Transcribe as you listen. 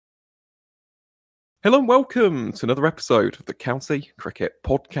Hello and welcome to another episode of the County Cricket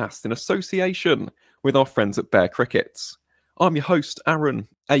Podcast in association with our friends at Bear Crickets. I'm your host, Aaron,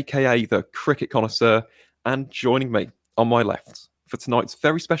 aka the Cricket Connoisseur, and joining me on my left for tonight's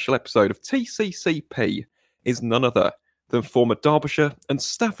very special episode of TCCP is none other than former Derbyshire and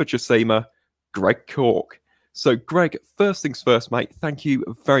Staffordshire seamer, Greg Cork. So Greg, first things first, mate, thank you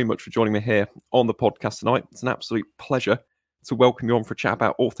very much for joining me here on the podcast tonight. It's an absolute pleasure to welcome you on for a chat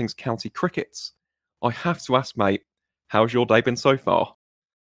about all things county crickets. I have to ask, mate, how's your day been so far?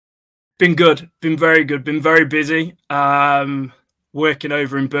 Been good. Been very good. Been very busy. Working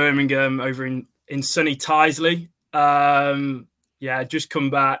over in Birmingham, over in sunny Tyseley. Just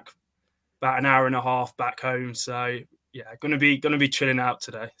come back about an hour and a half back home. So yeah, gonna be chilling out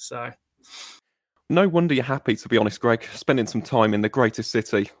today. So no wonder you're happy, to be honest, Greg, spending some time in the greatest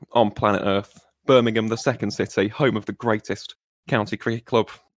city on planet Earth, Birmingham, the second city, home of the greatest county cricket club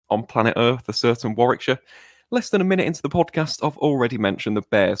on planet Earth, a certain Warwickshire. Less than a minute into the podcast, I've already mentioned the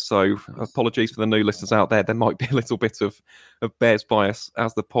Bears, so apologies for the new listeners out there. There might be a little bit of Bears bias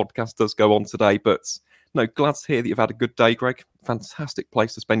as the podcast does go on today, but no, glad to hear that you've had a good day, Greg. Fantastic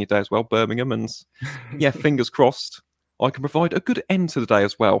place to spend your day as well, Birmingham, and yeah, fingers crossed I can provide a good end to the day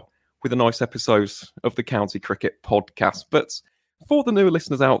as well with a nice episode of the County Cricket Podcast. But for the newer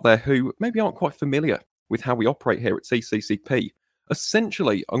listeners out there who maybe aren't quite familiar with how we operate here at TCCP,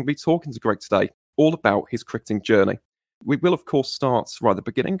 essentially, I'm going to be talking to Greg today all about his cricketing journey. We will, of course, start right at the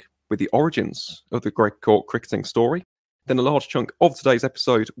beginning with the origins of the Greg Cork cricketing story. Then a large chunk of today's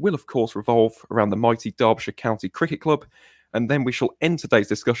episode will, of course, revolve around the mighty Derbyshire County Cricket Club. And then we shall end today's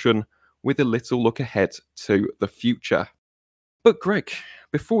discussion with a little look ahead to the future. But Greg,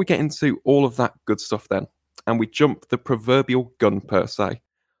 before we get into all of that good stuff then, and we jump the proverbial gun per se,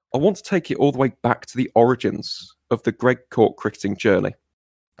 I want to take it all the way back to the origins of the Greg Cork cricketing journey.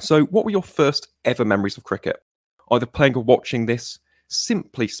 So what were your first ever memories of cricket? Either playing or watching this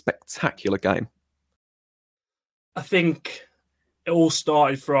simply spectacular game? I think it all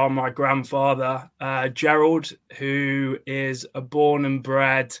started from my grandfather, Gerald, who is a born and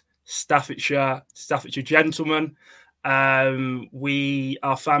bred Staffordshire gentleman.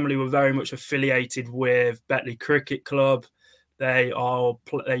 Our family were very much affiliated with Betley Cricket Club. They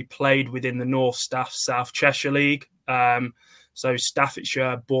played within the North South Cheshire League. So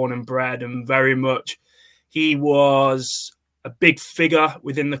Staffordshire, born and bred, and very much he was a big figure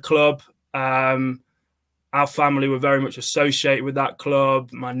within the club. Our family were very much associated with that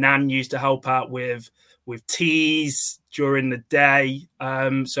club. My nan used to help out with teas during the day.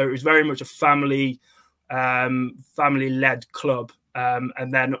 So it was very much a family-led club.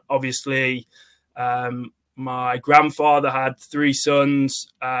 And then obviously my grandfather had three sons,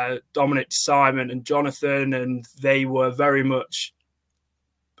 Dominic, Simon and Jonathan, and they were very much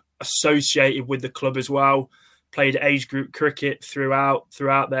associated with the club as well. Played age group cricket throughout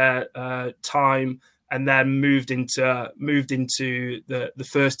their time, and then moved into the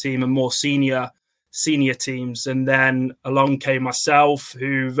first team and more senior teams. And then along came myself,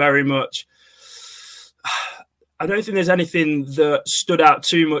 who very much, I don't think there's anything that stood out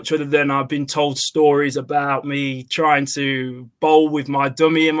too much other than I've been told stories about me trying to bowl with my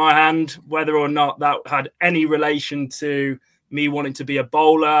dummy in my hand. Whether or not that had any relation to me wanting to be a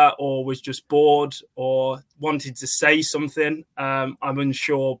bowler or was just bored or wanted to say something, I'm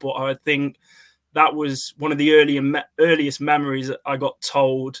unsure. But I think that was one of the earliest memories that I got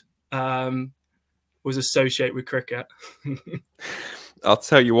told was associated with cricket. I'll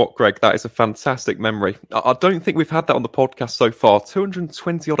tell you what, Greg, that is a fantastic memory. I don't think we've had that on the podcast so far.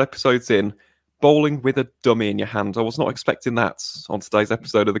 220 odd episodes in, bowling with a dummy in your hand. I was not expecting that on today's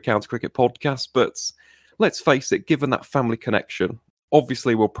episode of the County Cricket Podcast, but let's face it, given that family connection,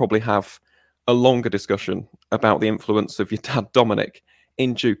 obviously we'll probably have a longer discussion about the influence of your dad, Dominic,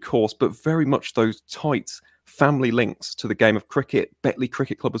 in due course, but very much those tight family links to the game of cricket, Betley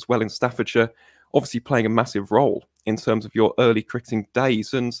Cricket Club as well in Staffordshire, obviously playing a massive role in terms of your early cricketing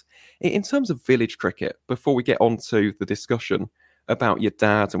days. And in terms of village cricket, before we get on to the discussion about your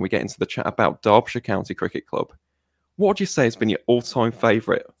dad and we get into the chat about Derbyshire County Cricket Club, what would you say has been your all-time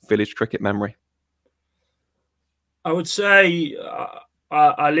favourite village cricket memory? I would say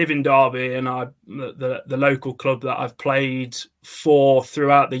I live in Derby, and the local club that I've played for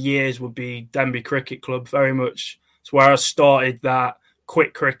throughout the years would be Denby Cricket Club. Very much it's where I started that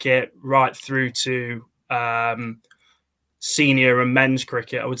quick cricket right through to senior and men's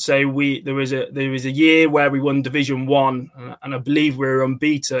cricket. I would say there was a year where we won Division 1, and I believe we were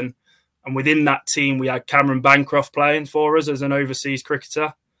unbeaten. And within that team, we had Cameron Bancroft playing for us as an overseas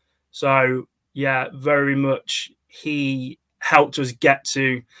cricketer. So yeah, very much he helped us get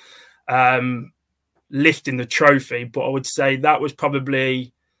to lifting the trophy, but I would say that was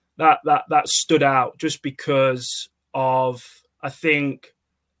probably that stood out just because of, I think,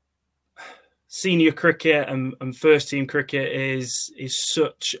 senior cricket and first team cricket is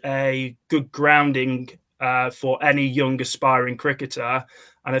such a good grounding for any young aspiring cricketer.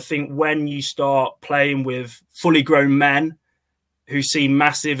 And I think when you start playing with fully grown men who seem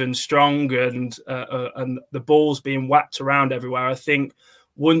massive and strong, and the balls being whacked around everywhere, I think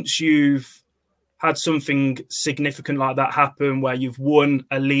once you've had something significant like that happen, where you've won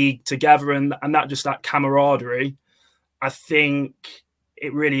a league together and that camaraderie, I think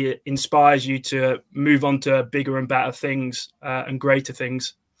it really inspires you to move on to bigger and better things and greater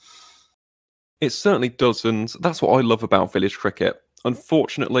things. It certainly does, and that's what I love about village cricket.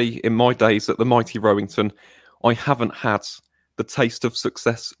 Unfortunately, in my days at the mighty Rowington, I haven't had the taste of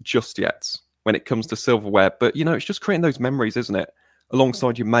success just yet when it comes to silverware. But, it's just creating those memories, isn't it?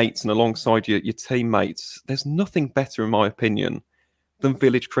 Alongside your mates and alongside your teammates. There's nothing better, in my opinion, than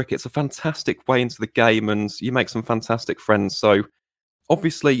village cricket. It's a fantastic way into the game, and you make some fantastic friends. So,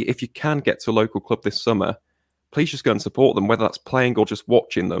 obviously, if you can get to a local club this summer, please just go and support them, whether that's playing or just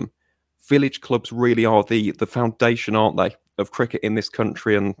watching them. Village clubs really are the foundation, aren't they, of cricket in this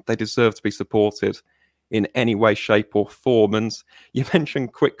country, and they deserve to be supported in any way, shape or form. And you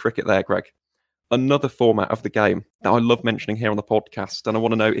mentioned quick cricket there, Greg. Another format of the game that I love mentioning here on the podcast, and I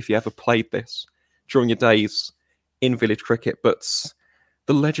want to know if you ever played this during your days in village cricket, but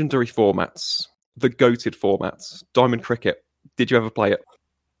the legendary formats, the goated formats, diamond cricket. Did you ever play it?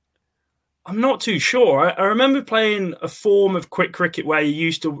 I'm not too sure. I remember playing a form of quick cricket where you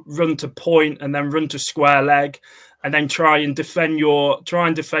used to run to point and then run to square leg, and then try and defend your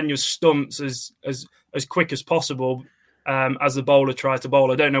stumps as quick as possible as the bowler tries to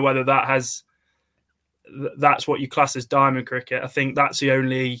bowl. I don't know whether that's what you class as diamond cricket. I think that's the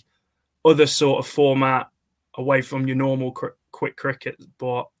only other sort of format away from your normal quick cricket,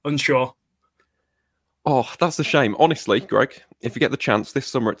 but unsure. Oh, that's a shame. Honestly, Greg, if you get the chance this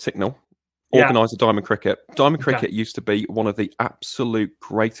summer at Ticknell, organise a diamond cricket. Diamond cricket used to be one of the absolute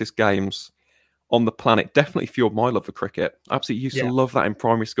greatest games on the planet. Definitely fueled my love for cricket. Absolutely used to love that in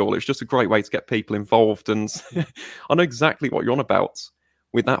primary school. It was just a great way to get people involved. And I know exactly what you're on about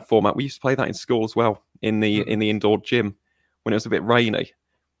with that format. We used to play that in school as well, in the indoor gym when it was a bit rainy.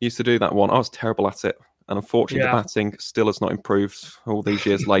 We used to do that one. I was terrible at it. And unfortunately, the batting still has not improved all these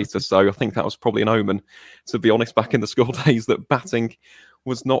years later. So I think that was probably an omen, to be honest, back in the school days, that batting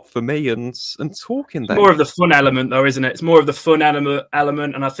was not for me. And talking there, more of the fun element, though, isn't it? It's more of the fun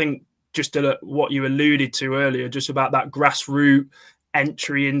element, and I think just what you alluded to earlier, just about that grassroots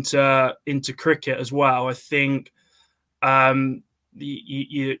entry into cricket as well. I think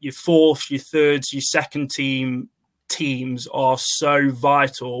your fourth, your third, your second teams are so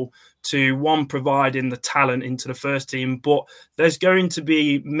vital to, one, providing the talent into the first team, but there's going to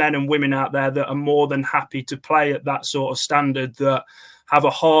be men and women out there that are more than happy to play at that sort of standard, that have a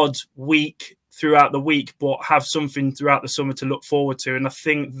hard week throughout the week, but have something throughout the summer to look forward to. And I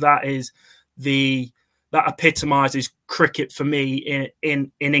think that epitomizes cricket for me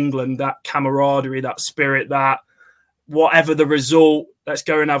in England, that camaraderie, that spirit, that whatever the result, let's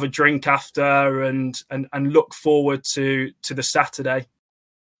go and have a drink after and look forward to the Saturday.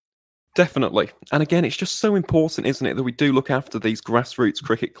 Definitely. And again, it's just so important, isn't it, that we do look after these grassroots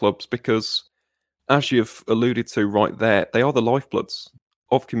cricket clubs, because as you've alluded to right there, they are the lifebloods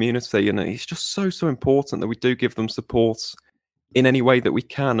of community, and it's just so important that we do give them support in any way that we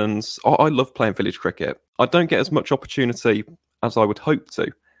can. And I love playing village cricket. I don't get as much opportunity as I would hope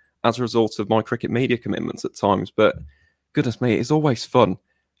to as a result of my cricket media commitments at times, but goodness me, it's always fun.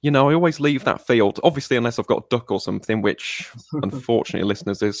 I always leave that field, obviously, unless I've got a duck or something, which unfortunately,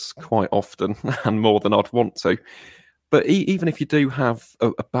 listeners, is quite often and more than I'd want to. But even if you do have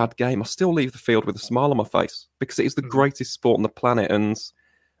a bad game, I still leave the field with a smile on my face, because it is the greatest sport on the planet. And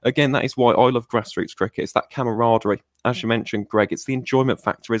again, that is why I love grassroots cricket. It's that camaraderie. As you mentioned, Greg, it's the enjoyment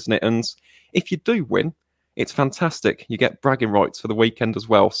factor, isn't it? And if you do win, it's fantastic. You get bragging rights for the weekend as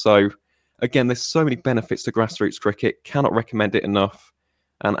well. So again, there's so many benefits to grassroots cricket. Cannot recommend it enough.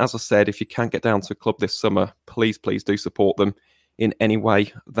 And as I said, if you can get down to a club this summer, please do support them in any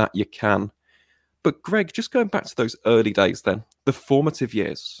way that you can. But Greg, just going back to those early days then, the formative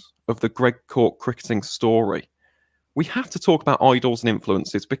years of the Greg Cork cricketing story, we have to talk about idols and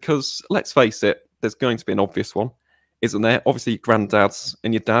influences, because let's face it, there's going to be an obvious one, isn't there? Obviously, your granddads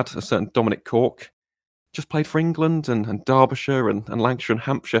and your dad, a certain Dominic Cork, just played for England and Derbyshire and Lancashire and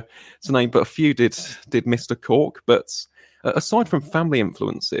Hampshire to name but a few did Mr. Cork. But aside from family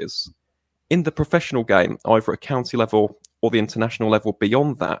influences, in the professional game, either at county level or the international level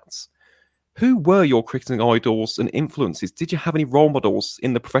beyond that, Who were your cricketing idols and influences? Did you have any role models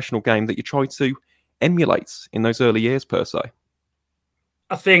in the professional game that you tried to emulate in those early years, per se?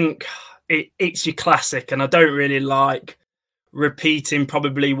 I think it's your classic, and I don't really like repeating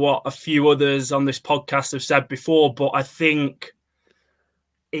probably what a few others on this podcast have said before, but I think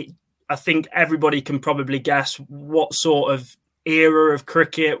everybody can probably guess what sort of era of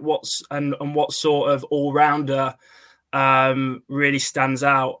cricket, what sort of all-rounder really stands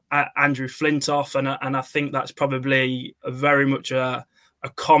out. Andrew Flintoff, and I think that's probably very much a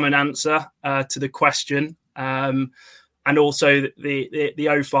common answer to the question. And also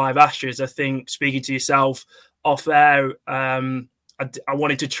the 05 Ashes. I think, speaking to yourself off there, I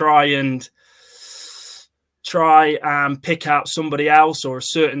wanted to try and pick out somebody else or a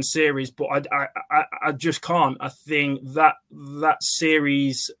certain series, but I just can't. I think that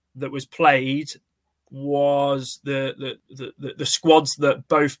series that was played was the squads that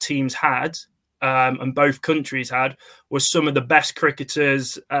both teams had and both countries had was some of the best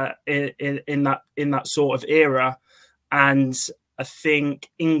cricketers in that sort of era. And I think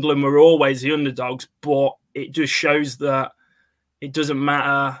England were always the underdogs, but it just shows that it doesn't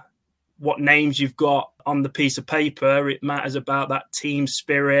matter what names you've got on the piece of paper. It matters about that team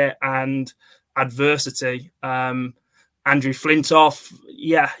spirit and adversity. Andrew Flintoff,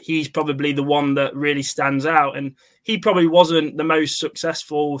 yeah, he's probably the one that really stands out. And he probably wasn't the most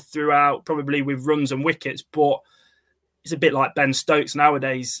successful throughout, probably with runs and wickets, but it's a bit like Ben Stokes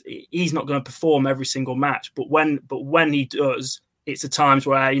nowadays. He's not going to perform every single match, but when he does, it's the times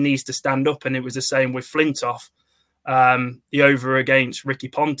where he needs to stand up. And it was the same with Flintoff. The over against Ricky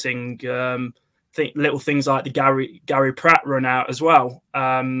Ponting, little things like the Gary Pratt run out as well.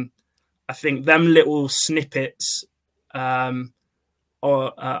 I think them little snippets are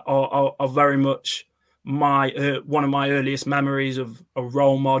very much one of my earliest memories of a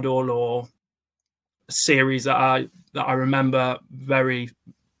role model or a series that I remember very,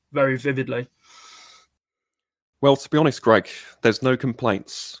 very vividly. Well, to be honest, Greg, there's no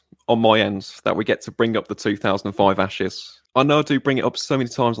complaints on my end that we get to bring up the 2005 Ashes. I know I do bring it up so many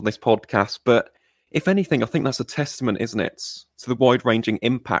times on this podcast, but if anything, I think that's a testament, isn't it, to the wide-ranging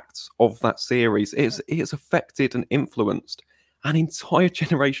impact of that series. It has affected and influenced an entire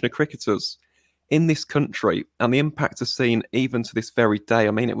generation of cricketers in this country, and the impact is seen even to this very day.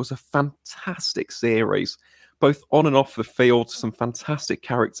 I mean, it was a fantastic series, both on and off the field, some fantastic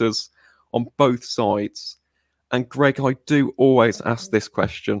characters on both sides. And Greg, I do always ask this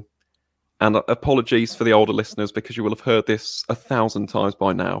question, and apologies for the older listeners because you will have heard this 1,000 times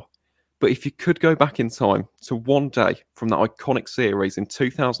by now. But if you could go back in time to one day from that iconic series in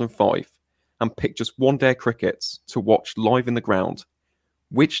 2005 and pick just one day of cricket to watch live in the ground,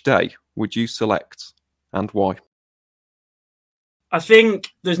 which day would you select and why? I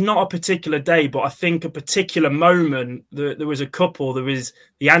think there's not a particular day, but I think a particular moment. There was a couple. There was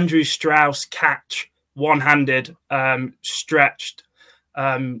the Andrew Strauss catch, one-handed, stretched,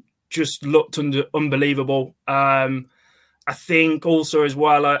 just looked unbelievable. I think also as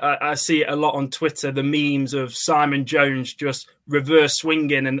well, I see it a lot on Twitter, the memes of Simon Jones just reverse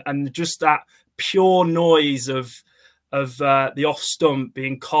swinging and just that pure noise of the off stump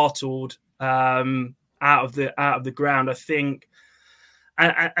being cartled out of the ground. I think,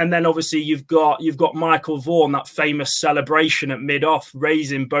 and then obviously you've got Michael Vaughan, that famous celebration at mid off,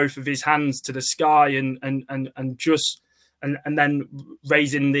 raising both of his hands to the sky and then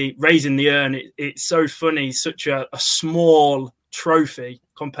raising the urn. It's so funny, such a small trophy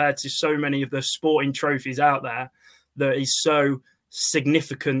compared to so many of the sporting trophies out there that is so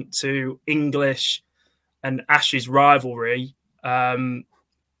significant to English and Ashes rivalry.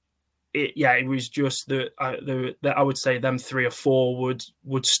 It was just that I would say them 3 or 4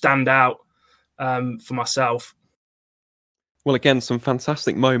 would stand out for myself. Well, again, some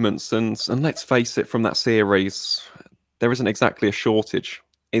fantastic moments, and let's face it, from that series, there isn't exactly a shortage,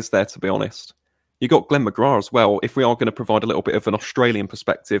 is there, to be honest? You got Glenn McGrath as well. If we are going to provide a little bit of an Australian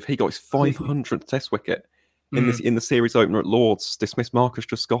perspective, he got his 500th Test wicket in the series opener at Lords, dismissed Marcus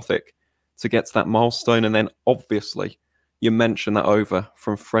Trescothick to get to that milestone. And then, obviously, you mentioned that over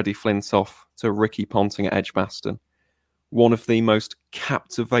from Freddie Flintoff to Ricky Ponting at Edgbaston. One of the most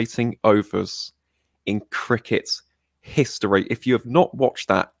captivating overs in cricket history. If you have not watched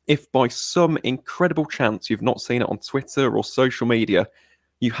that, if by some incredible chance you've not seen it on Twitter or social media,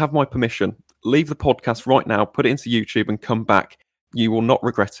 you have my permission. Leave the podcast right now, put it into YouTube and come back. You will not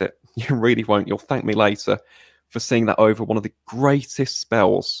regret it. You really won't. You'll thank me later for seeing that over. One of the greatest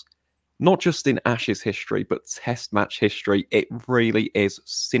spells, not just in Ashes history, but Test match history. It really is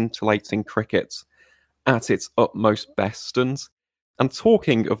scintillating cricket at its utmost best. And And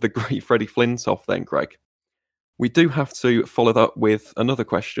talking of the great Freddie Flintoff then, Greg, we do have to follow that up with another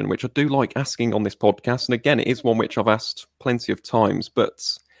question, which I do like asking on this podcast. And again, it is one which I've asked plenty of times. But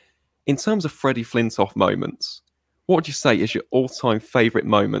in terms of Freddie Flintoff moments, what would you say is your all-time favourite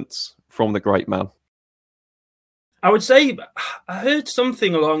moments from the great man? I would say I heard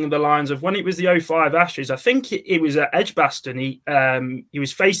something along the lines of when it was the '05 Ashes. I think it was at Edgbaston. He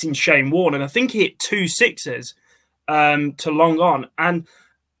was facing Shane Warne, and I think he hit 2 sixes to long on. And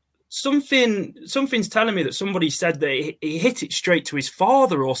something's telling me that somebody said that he hit it straight to his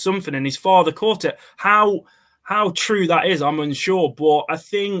father or something, and his father caught it. How true that is, I'm unsure. But I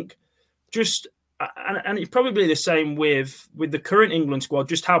think just and it's probably the same with the current England squad.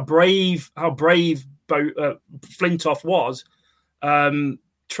 Just how brave Flintoff was,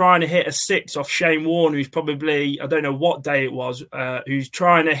 trying to hit a 6 off Shane Warne, who's probably, I don't know what day it was, who's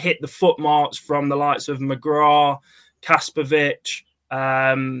trying to hit the footmarks from the likes of McGrath, Kaspovic,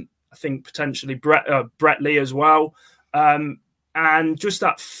 I think potentially Brett Lee as well, and just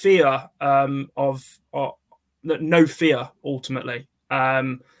that fear of no fear ultimately,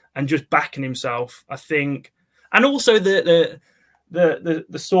 and just backing himself, I think, and also the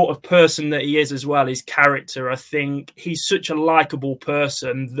sort of person that he is as well, his character. I think he's such a likable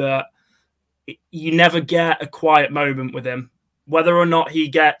person that you never get a quiet moment with him. Whether or not he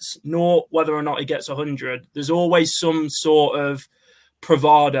gets 0, whether or not he gets 100, there's always some sort of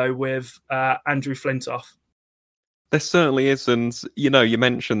bravado with Andrew Flintoff. There certainly is. And, you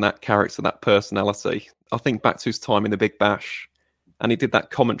mentioned that character, that personality. I think back to his time in the Big Bash, and he did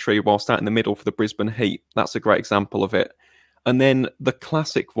that commentary whilst out in the middle for the Brisbane Heat. That's a great example of it. And then the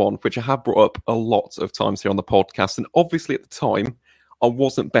classic one, which I have brought up a lot of times here on the podcast. And obviously at the time, I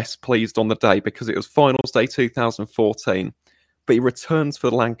wasn't best pleased on the day because it was finals day 2014. But he returns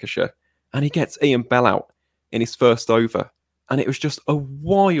for Lancashire and he gets Ian Bell out in his first over. And it was just a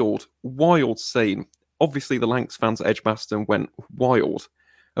wild, wild scene. Obviously, the Lancs fans at Edgbaston went wild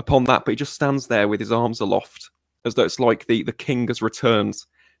upon that. But he just stands there with his arms aloft as though it's like the king has returned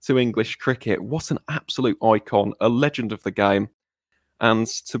to English cricket. What an absolute icon, a legend of the game. And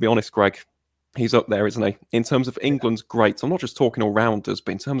to be honest, Greg, he's up there, isn't he? In terms of England's greats, I'm not just talking all-rounders,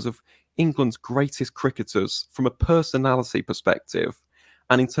 but in terms of England's greatest cricketers from a personality perspective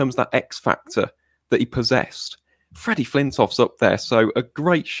and in terms of that X factor that he possessed, Freddie Flintoff's up there. So a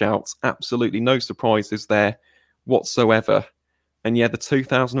great shout, absolutely no surprises there whatsoever. And yeah, the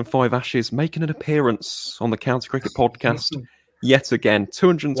 2005 Ashes making an appearance on the County Cricket Podcast. Yet again,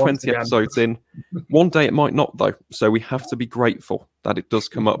 220 episodes in. One day it might not, though. So we have to be grateful that it does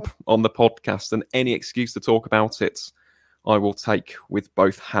come up on the podcast. And any excuse to talk about it, I will take with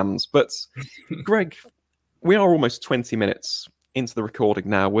both hands. But, Greg, we are almost 20 minutes into the recording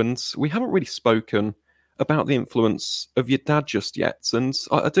now, and we haven't really spoken about the influence of your dad just yet. And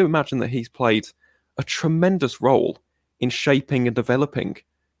I do imagine that he's played a tremendous role in shaping and developing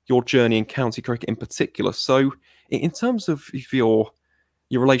your journey in county cricket in particular. So, in terms of your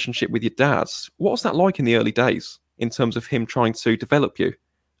relationship with your dad, what was that like in the early days in terms of him trying to develop you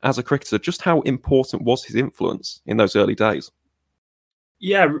as a cricketer? Just how important was his influence in those early days?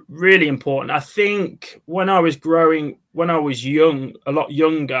 Yeah, really important. I think when I was young, a lot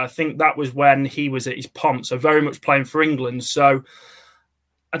younger, I think that was when he was at his pomp, so very much playing for England. So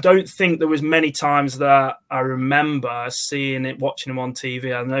I don't think there was many times that I remember watching him on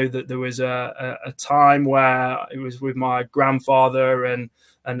TV. I know that there was a time where it was with my grandfather and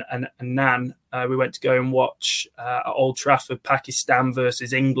Nan. We went to go and watch at Old Trafford Pakistan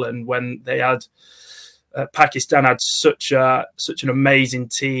versus England when they had Pakistan had such an amazing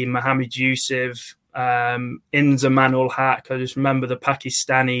team. Mohammad Yusuf, Inzamam ul Haq. I just remember the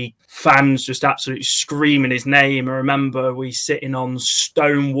Pakistani fans just absolutely screaming his name. I remember we sitting on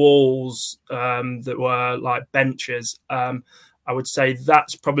stone walls that were like benches. I would say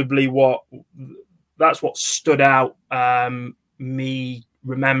that's probably what stood out. Me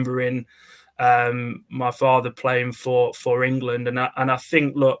remembering my father playing for England, and I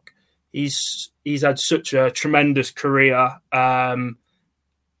think, look, he's had such a tremendous career.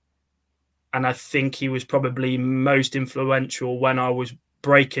 And I think he was probably most influential when I was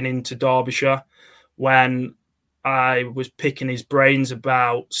breaking into Derbyshire, when I was picking his brains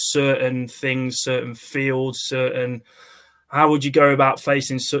about certain things, certain fields, how would you go about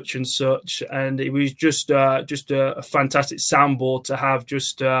facing such and such. And it was just a fantastic soundboard to have.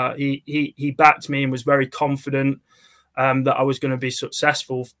 He backed me and was very confident that I was going to be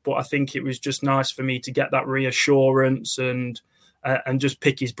successful. But I think it was just nice for me to get that reassurance and just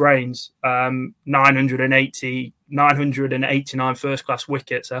pick his brains. 989 first class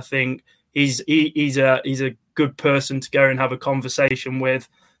wickets. I think he's a good person to go and have a conversation with.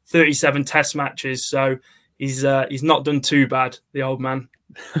 37 test matches, so he's not done too bad, the old man.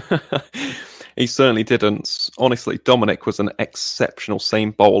 He certainly didn't. Honestly, Dominic was an exceptional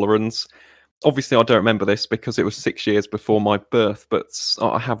seam bowler, and obviously I don't remember this because it was 6 years before my birth, but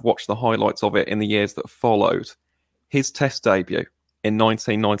I have watched the highlights of it in the years that followed. His test debut in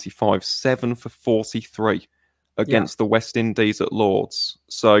 1995, 7 for 43 against the West Indies at Lord's.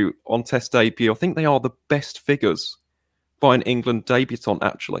 So on test debut, I think they are the best figures by an England debutant,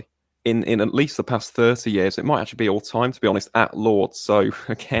 actually, in at least the past 30 years. It might actually be all time, to be honest, at Lord's. So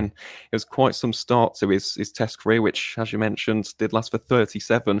again, it was quite some start to his test career, which, as you mentioned, did last for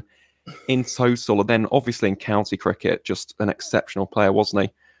 37 in total. And then obviously in county cricket, just an exceptional player, wasn't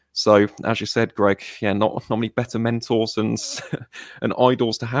he? So as you said, Greg, not many better mentors and and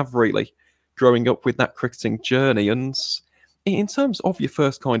idols to have, really, growing up with that cricketing journey. And in terms of your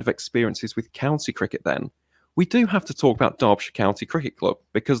first kind of experiences with county cricket then, we do have to talk about Derbyshire County Cricket Club,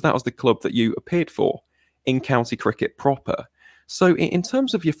 because that was the club that you appeared for in county cricket proper. So in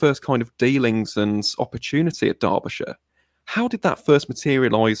terms of your first kind of dealings and opportunity at Derbyshire, how did that first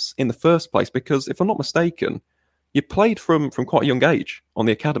materialise in the first place? Because if I'm not mistaken, you played from quite a young age on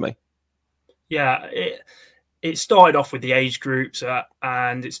the academy. Yeah, it started off with the age groups,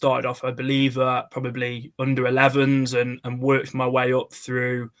 and it started off, I believe, probably under 11s, and worked my way up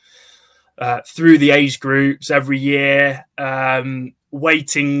through the age groups every year,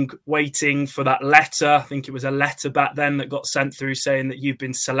 waiting for that letter. I think it was a letter back then that got sent through saying that you've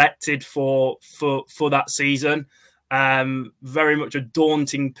been selected for that season. Very much a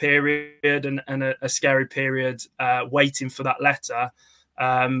daunting period and a scary period, waiting for that letter.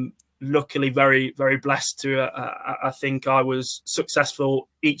 Luckily, very, very blessed to, I think I was successful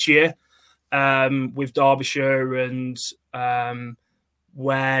each year with Derbyshire, and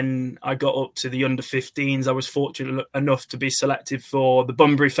when I got up to the under 15s, I was fortunate enough to be selected for the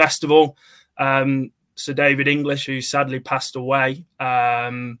Bunbury Festival. Sir David English, who sadly passed away,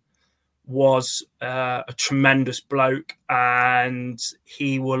 was a tremendous bloke, and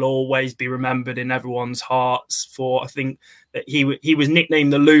he will always be remembered in everyone's hearts for, I think, that he was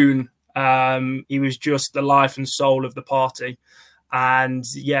nicknamed the Loon. He was just the life and soul of the party. And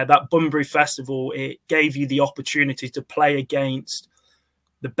yeah, that Bunbury Festival, it gave you the opportunity to play against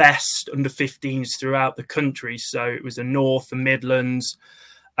the best under 15s throughout the country. So it was the North, the Midlands,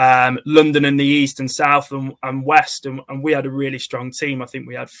 London and the East and South and West. And we had a really strong team. I think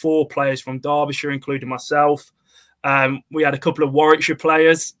we had 4 players from Derbyshire, including myself. We had a couple of Warwickshire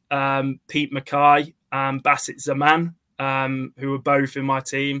players, Pete Mackay and Bassett Zaman, who were both in my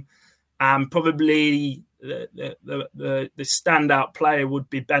team. And probably the standout player would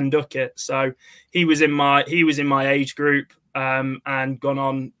be Ben Duckett. So he was in my age group, and gone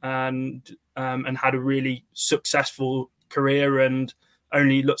on and had a really successful career, and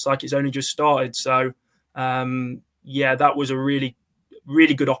only looks like it's only just started. So that was a really,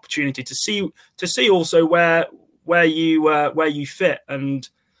 really good opportunity to see also where you fit and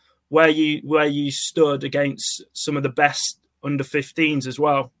where you stood against some of the best under 15s as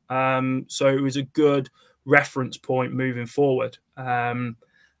well. So it was a good reference point moving forward. And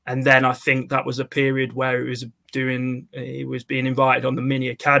then I think that was a period where it was being invited on the mini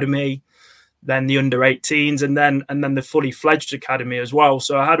academy, then the under 18s, and then the fully fledged academy as well.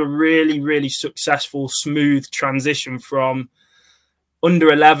 So I had a really, really successful, smooth transition from under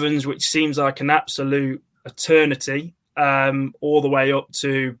 11s, which seems like an absolute eternity, all the way up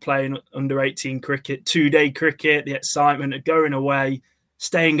to playing under 18 cricket, 2-day cricket, the excitement of going away,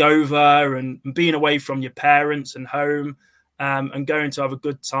 staying over and being away from your parents and home, and going to have a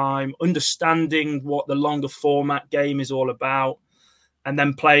good time, understanding what the longer format game is all about, and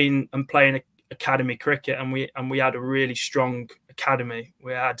then playing academy cricket. And we had a really strong academy.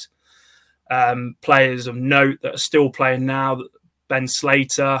 We had players of note that are still playing now: Ben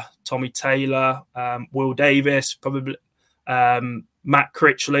Slater, Tommy Taylor, Will Davis, probably Matt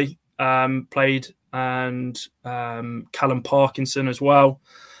Critchley played, and Callum Parkinson as well.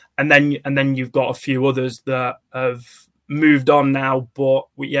 And then you've got a few others that have moved on now, but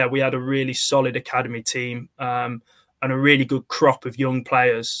we had a really solid academy team, and a really good crop of young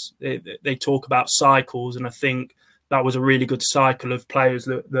players. They talk about cycles, and I think that was a really good cycle of players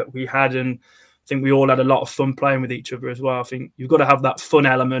that we had, and I think we all had a lot of fun playing with each other as well. I think you've got to have that fun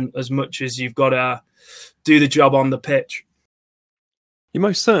element as much as you've got to do the job on the pitch. You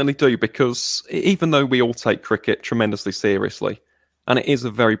most certainly do, because even though we all take cricket tremendously seriously, and it is a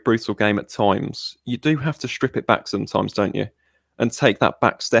very brutal game at times, you do have to strip it back sometimes, don't you? And take that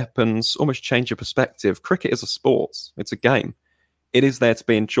back step and almost change your perspective. Cricket is a sport. It's a game. it is there to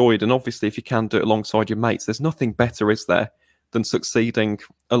be enjoyed. And obviously, if you can do it alongside your mates, there's nothing better, is there, than succeeding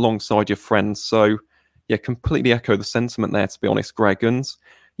alongside your friends. So, yeah, completely echo the sentiment there, to be honest, Greg. And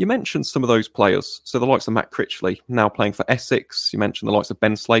you mentioned some of those players. So the likes of Matt Critchley, now playing for Essex. You mentioned the likes of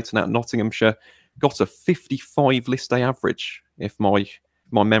Ben Slayton out of Nottinghamshire. Got a 55 list day average, if my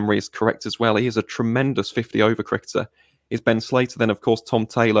memory is correct as well. He is a tremendous 50-over cricketer. Is Ben Slater, then, of course, Tom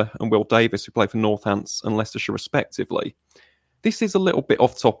Taylor and Will Davis, who play for Northants and Leicestershire, respectively. This is a little bit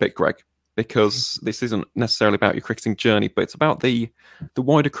off topic, Greg, because this isn't necessarily about your cricketing journey, but it's about the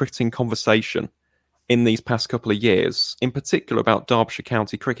wider cricketing conversation in these past couple of years, in particular about Derbyshire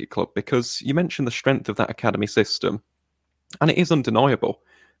County Cricket Club, because you mentioned the strength of that academy system, and it is undeniable.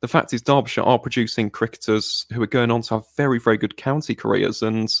 The fact is, Derbyshire are producing cricketers who are going on to have very, very good county careers,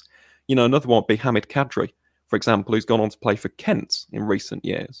 and, you know, another one would be Hamid Kadri, for example, who's gone on to play for Kent in recent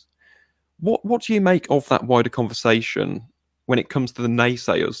years. What do you make of that wider conversation when it comes to the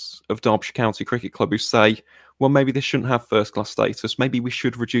naysayers of Derbyshire County Cricket Club who say, well, maybe this shouldn't have first-class status, maybe we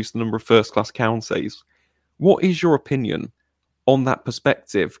should reduce the number of first-class counties? What is your opinion on that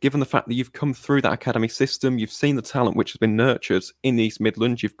perspective, given the fact that you've come through that academy system, you've seen the talent which has been nurtured in the East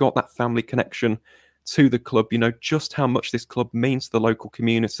Midlands, you've got that family connection to the club, you know just how much this club means to the local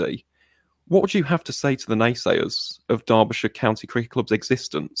community. What would you have to say to the naysayers of Derbyshire County Cricket Club's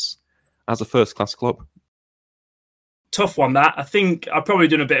existence as a first-class club? Tough one, that. I think I've probably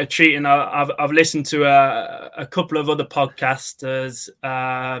done a bit of cheating. I've listened to a couple of other podcasters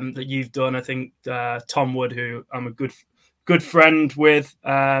that you've done. I think Tom Wood, who I'm a good friend with.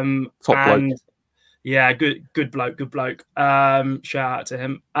 Top bloke. Yeah, good bloke. Shout out to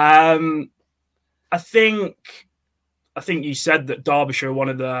him. I think you said that Derbyshire are one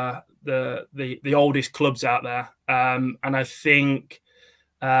of the oldest clubs out there, and I think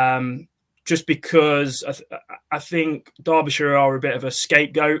just because I think Derbyshire are a bit of a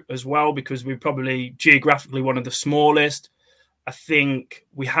scapegoat as well, because we're probably geographically one of the smallest. I think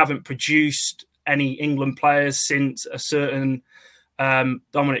we haven't produced any England players since a certain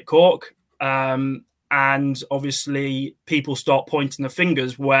Dominic Cork, and obviously people start pointing the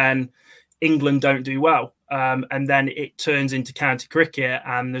fingers when England don't do well. And then it turns into county cricket,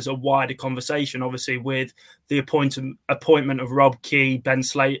 and there's a wider conversation, obviously, with the appointment of Rob Key, Ben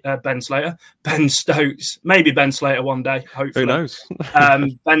Stokes, maybe Ben Slater one day, hopefully. Who knows?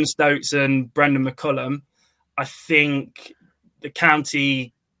 Ben Stokes and Brendan McCullum. I think the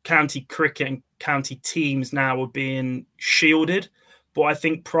county cricket and county teams now are being shielded. But I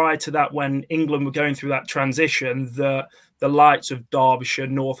think prior to that, when England were going through that transition, the likes of Derbyshire,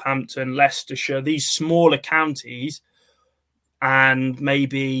 Northampton, Leicestershire, these smaller counties, and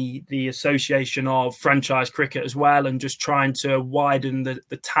maybe the association of franchise cricket as well, and just trying to widen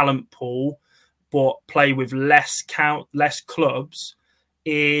the talent pool, but play with less clubs,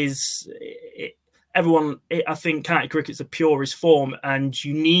 I think county cricket's the purest form, and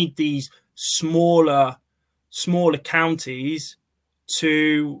you need these smaller counties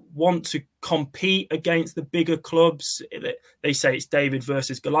to want to compete against the bigger clubs. They say it's David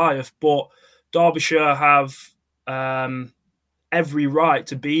versus Goliath, but Derbyshire have every right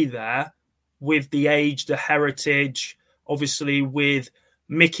to be there with the age, the heritage. Obviously, with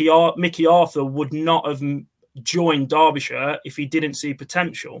Mickey Arthur would not have joined Derbyshire if he didn't see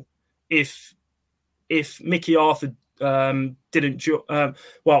potential. If Mickey Arthur Mickey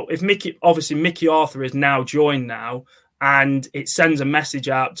Arthur is now joined now, and it sends a message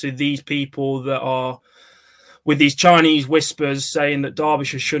out to these people that are with these Chinese whispers saying that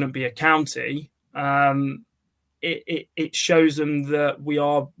Derbyshire shouldn't be a county. It shows them that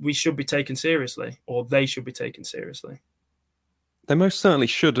we should be taken seriously, or they should be taken seriously. They most certainly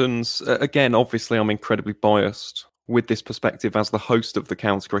should. And again, obviously, I'm incredibly biased with this perspective as the host of the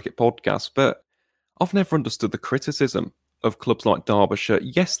County Cricket Podcast, but I've never understood the criticism of clubs like Derbyshire.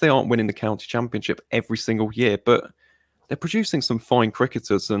 Yes, they aren't winning the county championship every single year, but they're producing some fine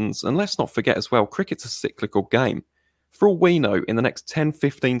cricketers, and let's not forget as well, cricket's a cyclical game. For all we know, in the next 10,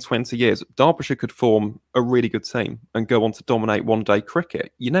 15, 20 years, Derbyshire could form a really good team and go on to dominate one-day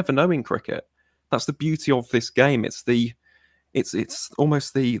cricket. You never know in cricket. That's the beauty of this game. It's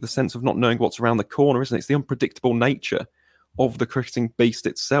almost the sense of not knowing what's around the corner, isn't it? It's the unpredictable nature of the cricketing beast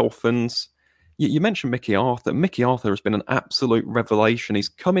itself. And you mentioned Mickey Arthur. Mickey Arthur has been an absolute revelation. He's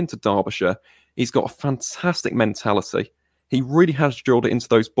come into Derbyshire. He's got a fantastic mentality. He really has drilled it into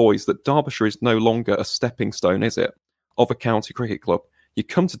those boys that Derbyshire is no longer a stepping stone, is it, of a county cricket club. You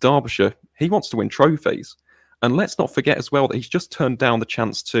come to Derbyshire, he wants to win trophies. And let's not forget as well that he's just turned down the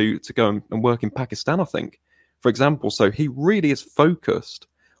chance to go and work in Pakistan, I think, for example. So he really is focused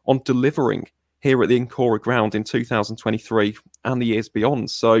on delivering here at the Incora ground in 2023 and the years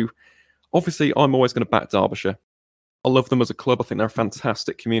beyond. So obviously, I'm always going to back Derbyshire. I love them as a club. I think they're a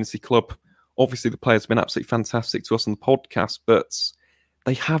fantastic community club. Obviously, the players have been absolutely fantastic to us on the podcast, but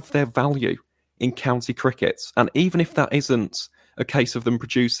they have their value in county cricket. And even if that isn't a case of them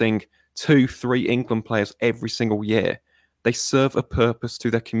producing 2-3 England players every single year, they serve a purpose to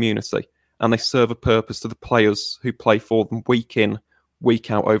their community, and they serve a purpose to the players who play for them week in,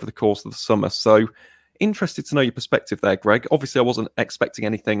 week out over the course of the summer. So interested to know your perspective there, Greg. Obviously, I wasn't expecting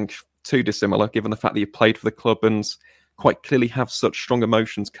anything too dissimilar, given the fact that you played for the club and quite clearly have such strong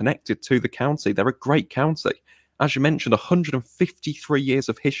emotions connected to the county. They're a great county. As you mentioned, 153 years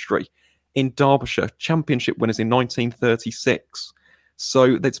of history in Derbyshire, championship winners in 1936.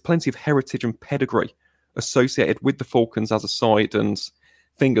 So there's plenty of heritage and pedigree associated with the Falcons as a side, and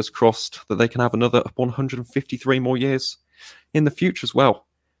fingers crossed that they can have another 153 more years in the future as well,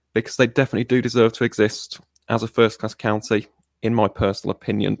 because they definitely do deserve to exist as a first-class county, in my personal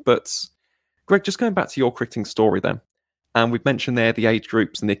opinion. But, Greg, just going back to your cricketing story then, and we've mentioned there the age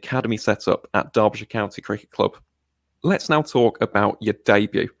groups and the academy setup at Derbyshire County Cricket Club. Let's now talk about your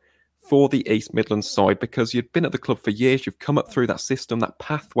debut for the East Midlands side, because you'd been at the club for years, you've come up through that system, that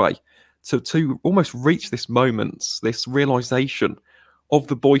pathway, to almost reach this moment, this realisation of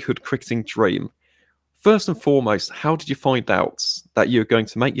the boyhood cricketing dream. First and foremost, how did you find out that you were going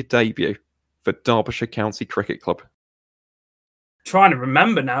to make your debut for Derbyshire County Cricket Club? Trying to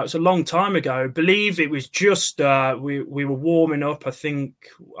remember now, it's a long time ago. I believe it was just we were warming up. I think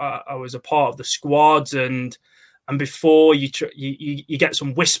I was a part of the squad, and before you get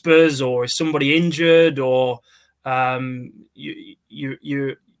some whispers, or is somebody injured, or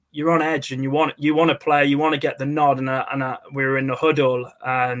you're on edge and you want to play, you want to get the nod, and we were in the huddle,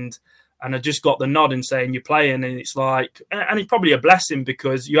 and I just got the nod and saying you're playing, and it's like, and it's probably a blessing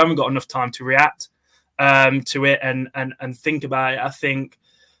because you haven't got enough time to react to it and think about it. I think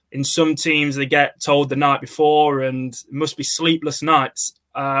in some teams they get told the night before, and it must be sleepless nights.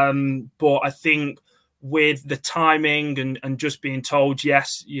 But I think with the timing and just being told,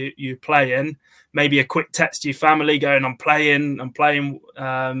 yes, you're playing, maybe a quick text to your family going, I'm playing.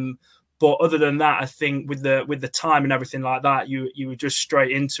 But other than that, I think with the time and everything like that, you were just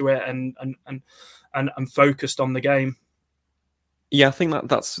straight into it and focused on the game. Yeah, I think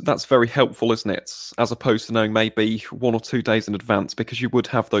that's very helpful, isn't it? As opposed to knowing maybe 1 or 2 days in advance, because you would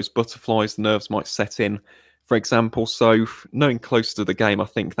have those butterflies, the nerves might set in, for example. So knowing closer to the game, I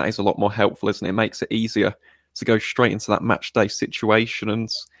think that is a lot more helpful, isn't it? It makes it easier to go straight into that match day situation. And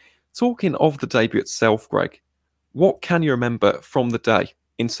talking of the debut itself, Greg, what can you remember from the day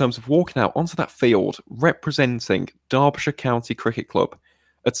in terms of walking out onto that field representing Derbyshire County Cricket Club,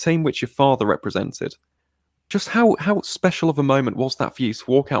 a team which your father represented? Just how special of a moment was that for you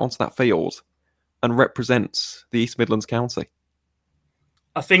to walk out onto that field and represent the East Midlands County?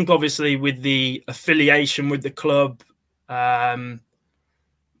 I think obviously with the affiliation with the club, the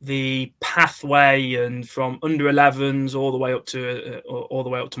pathway, and from under 11s all the way up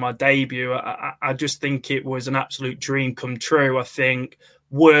to my debut, I just think it was an absolute dream come true. I think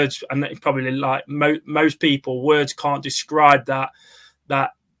words, and probably like most people, words can't describe that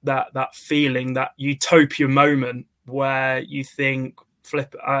feeling, that utopia moment where you think,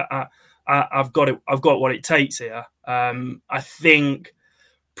 flip, I've got what it takes here. I think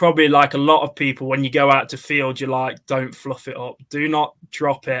probably like a lot of people, when you go out to field, you're like, don't fluff it up, do not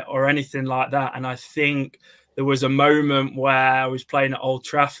drop it or anything like that. And I think there was a moment where I was playing at Old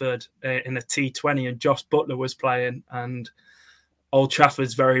Trafford in a T20, and Josh Butler was playing, and Old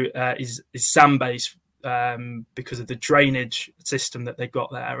Trafford's very is sand-based because of the drainage system that they've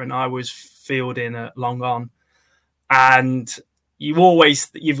got there, and I was fielding at long on, and you've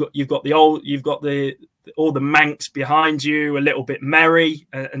got all the Manx behind you, a little bit merry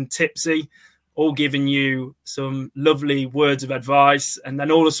and tipsy, all giving you some lovely words of advice, and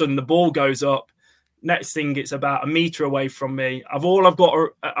then all of a sudden the ball goes up. Next thing, it's about 1 meter away from me.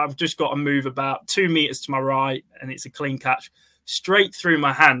 I've just got to move about 2 meters to my right, and it's a clean catch straight through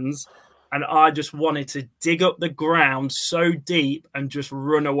my hands. And I just wanted to dig up the ground so deep and just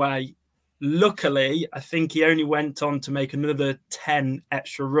run away. Luckily, I think he only went on to make another 10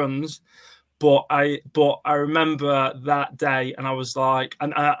 extra runs. But I remember that day, and I was like,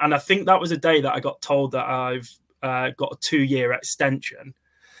 and I think that was a day that I got told that I've got a 2-year extension.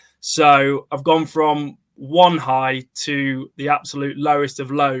 So I've gone from one high to the absolute lowest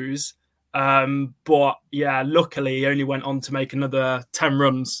of lows. But yeah, luckily he only went on to make another 10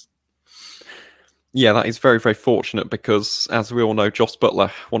 runs. Yeah, that is very, very fortunate, because as we all know, Josh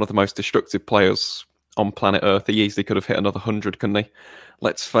Butler, one of the most destructive players on planet Earth. He easily could have hit another 100, couldn't he?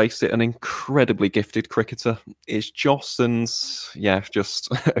 Let's face it, an incredibly gifted cricketer is Joss, and just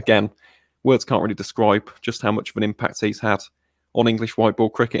again, words can't really describe just how much of an impact he's had on English white ball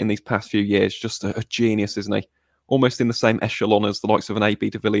cricket in these past few years. Just a genius, isn't he? Almost in the same echelon as the likes of an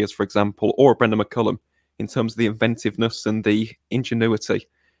A.B. de Villiers, for example, or a Brendan McCullum, in terms of the inventiveness and the ingenuity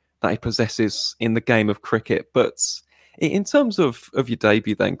that he possesses in the game of cricket. But in terms of your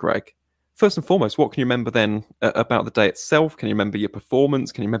debut then, Greg, first and foremost, what can you remember then about the day itself? Can you remember your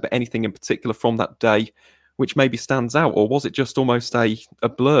performance? Can you remember anything in particular from that day which maybe stands out? Or was it just almost a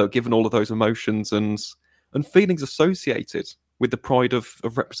blur, given all of those emotions and feelings associated with the pride of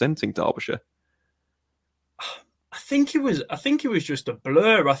representing Derbyshire? I think it was just a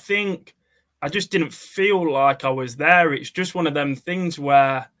blur. I think I just didn't feel like I was there. It's just one of them things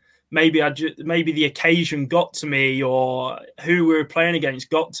where maybe the occasion got to me, or who we were playing against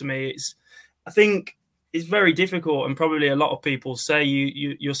got to me. I think it's very difficult, and probably a lot of people say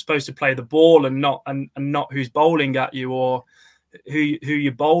you're supposed to play the ball and not who's bowling at you or who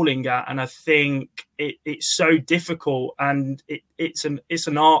you're bowling at. And I think it's so difficult, and it's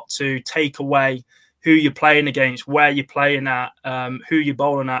an art to take away who you're playing against, where you're playing at, who you're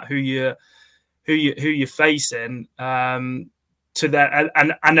bowling at, who you're facing. To that,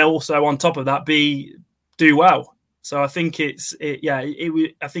 and also on top of that, do well. So I think I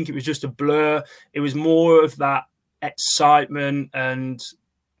think it was just a blur. It was more of that excitement and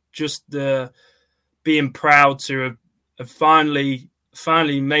just the being proud to have finally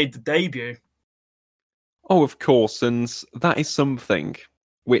made the debut. Oh, of course, and that is something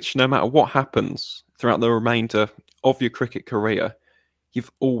which, no matter what happens throughout the remainder of your cricket career,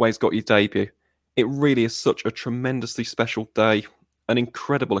 you've always got your debut. It really is such a tremendously special day, an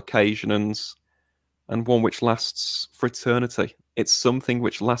incredible occasion, and one which lasts for eternity. It's something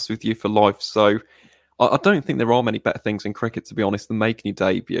which lasts with you for life. So I don't think there are many better things in cricket, to be honest, than making your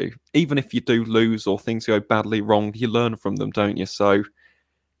debut. Even if you do lose or things go badly wrong, you learn from them, don't you? So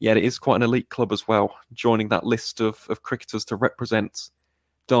yeah, it is quite an elite club as well. Joining that list of cricketers to represent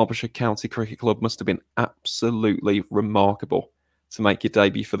Derbyshire County Cricket Club must have been absolutely remarkable to make your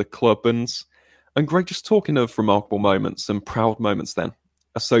debut for the club. And Greg, just talking of remarkable moments and proud moments then,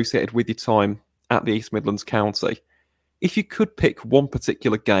 associated with your time at the East Midlands County, if you could pick one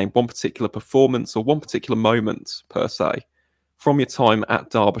particular game, one particular performance, or one particular moment, per se, from your time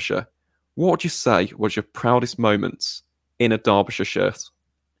at Derbyshire, what would you say was your proudest moments in a Derbyshire shirt?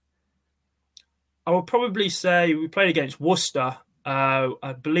 I would probably say we played against Worcester.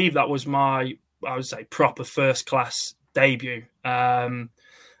 I believe that was my, I would say, proper first-class debut.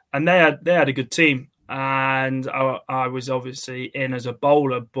 And they had a good team. And I was obviously in as a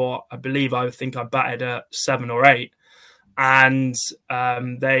bowler, but I think I batted at 7 or 8. And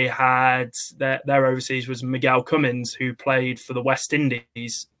they had their overseas was Miguel Cummins, who played for the West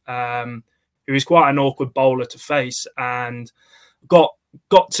Indies, who was quite an awkward bowler to face, and got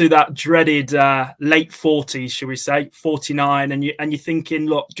to that dreaded late 40s, shall we say, 49, and you're thinking,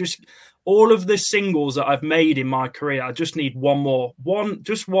 look, just all of the singles that I've made in my career, I just need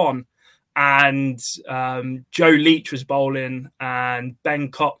just one. And Joe Leach was bowling and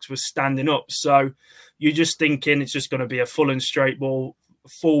Ben Cox was standing up. So you're just thinking it's just going to be a full and straight ball,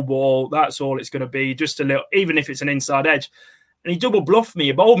 full ball. That's all it's going to be, just a little, even if it's an inside edge. And he double bluffed me.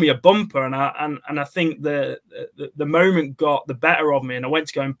 He bowled me a bumper, and I think the moment got the better of me, and I went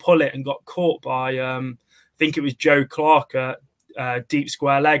to go and pull it and got caught by I think it was Joe Clark at deep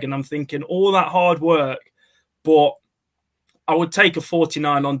square leg. And I'm thinking all that hard work, but I would take a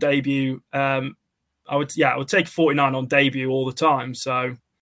 49 on debut. I would take 49 on debut all the time. So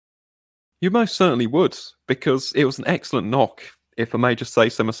you most certainly would, because it was an excellent knock, if I may just say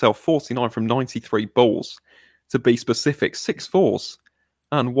so myself. 49 from 93 balls, to be specific, 6 fours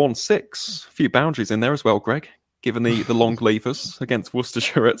and 1 6. A few boundaries in there as well, Greg, given the long levers against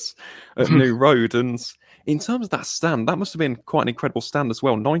Worcestershire at New Road. And in terms of that stand, that must have been quite an incredible stand as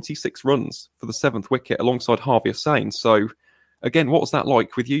well. 96 runs for the 7th wicket alongside Harvey Hussain. So again, what was that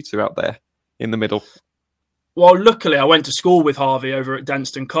like with you two out there in the middle? Well, luckily I went to school with Harvey over at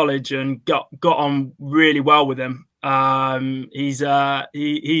Denstone College and got on really well with him. He's an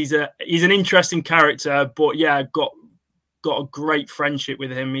interesting character, but yeah, got a great friendship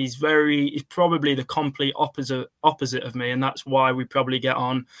with him. He's probably the complete opposite of me, and that's why we probably get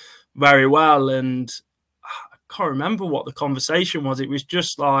on very well. And I can't remember what the conversation was. It was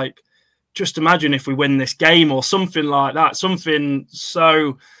just like, just imagine if we win this game or something like that, something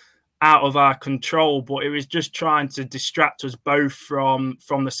so out of our control, but it was just trying to distract us both from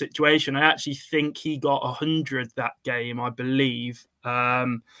the situation. I actually think he got 100 that game, I believe,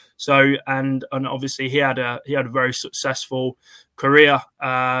 And obviously he had a very successful career.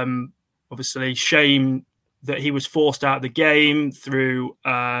 Obviously, shame that he was forced out of the game through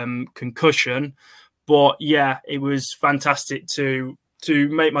concussion. But yeah, it was fantastic to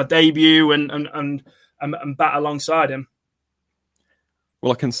make my debut and bat alongside him.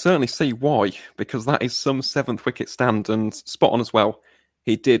 Well, I can certainly see why, because that is some 7th wicket stand, and spot on as well.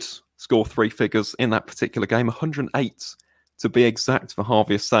 He did score 3 figures in that particular game, 108 to be exact for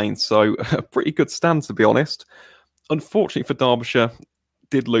Harvey Hussain. So a pretty good stand, to be honest. Unfortunately for Derbyshire,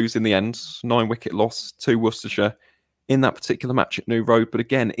 did lose in the end, 9-wicket loss to Worcestershire in that particular match at New Road. But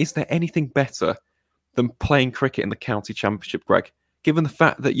again, is there anything better than playing cricket in the county championship, Greg? Given the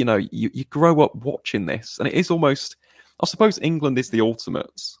fact that, you grow up watching this, and it is almost, I suppose England is the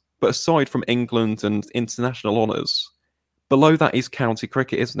ultimate, but aside from England and international honours, below that is county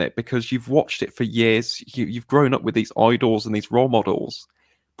cricket, isn't it? Because you've watched it for years, you've grown up with these idols and these role models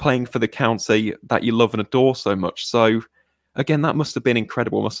playing for the county that you love and adore so much. So again, that must have been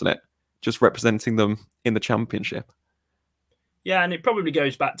incredible, mustn't it? Just representing them in the championship. Yeah, and it probably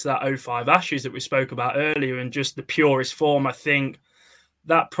goes back to that 05 Ashes that we spoke about earlier, and just the purest form. I think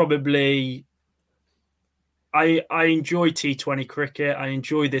that probably, I enjoy T20 cricket. I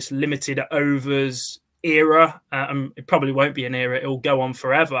enjoy this limited overs era. It probably won't be an era. It'll go on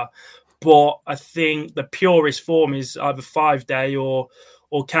forever. But I think the purest form is either 5-day or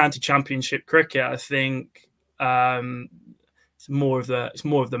county championship cricket. I think it's more of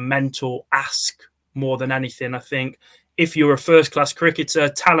the mental ask more than anything. I think if you're a first-class cricketer,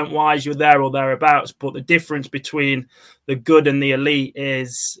 talent-wise, you're there or thereabouts. But the difference between the good and the elite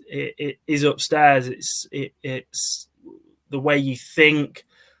is upstairs. It's the way you think,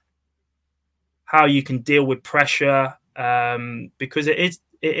 how you can deal with pressure, because it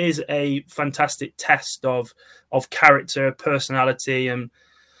is a fantastic test of character, personality, and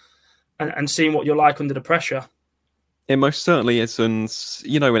seeing what you're like under the pressure. It most certainly is. And,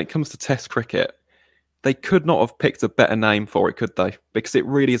 when it comes to Test cricket, they could not have picked a better name for it, could they? Because it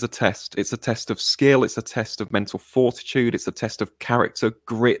really is a test. It's a test of skill. It's a test of mental fortitude. It's a test of character,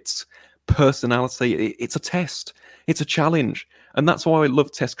 grit, personality. It's a test. It's a challenge. And that's why I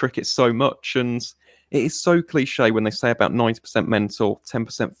love Test cricket so much. And it is so cliche when they say about 90% mental,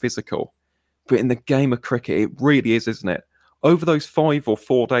 10% physical. But in the game of cricket, it really is, isn't it? Over those 5 or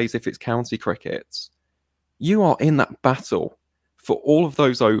 4 days, if it's county cricket, you are in that battle for all of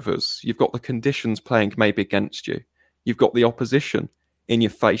those overs. You've got the conditions playing maybe against you. You've got the opposition in your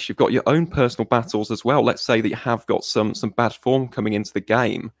face. You've got your own personal battles as well. Let's say that you have got some bad form coming into the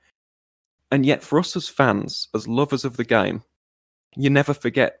game. And yet for us as fans, as lovers of the game, you never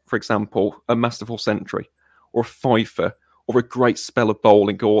forget, for example, a masterful century or a fifer or a great spell of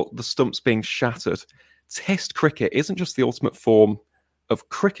bowling or the stumps being shattered. Test cricket isn't just the ultimate form of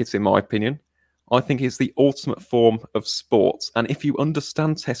cricket, in my opinion. I think it's the ultimate form of sport. And if you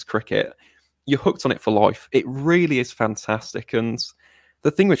understand Test cricket, you're hooked on it for life. It really is fantastic. And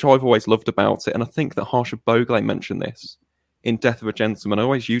the thing which I've always loved about it, and I think that Harsha Bogle mentioned this in Death of a Gentleman, I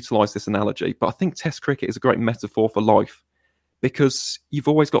always utilise this analogy, but I think Test cricket is a great metaphor for life because you've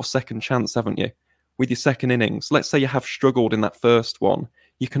always got a second chance, haven't you? With your second innings, let's say you have struggled in that first one,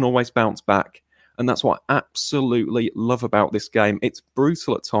 you can always bounce back. And that's what I absolutely love about this game. It's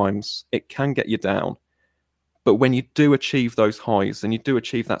brutal at times. It can get you down. But when you do achieve those highs and you do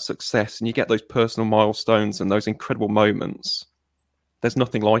achieve that success and you get those personal milestones and those incredible moments, there's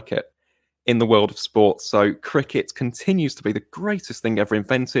nothing like it in the world of sports. So cricket continues to be the greatest thing ever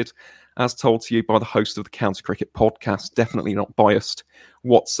invented, as told to you by the host of the County Cricket Podcast. Definitely not biased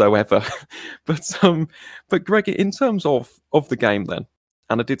whatsoever. But Greg, in terms of the game then,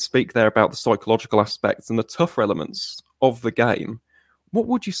 and I did speak there about the psychological aspects and the tougher elements of the game. What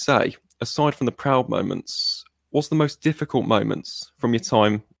would you say, aside from the proud moments, was the most difficult moments from your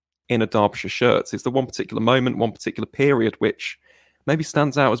time in a Derbyshire shirt? Is there one particular moment, one particular period which maybe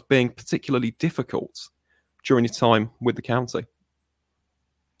stands out as being particularly difficult during your time with the county?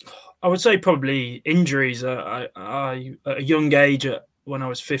 I would say probably injuries. I at a young age, when I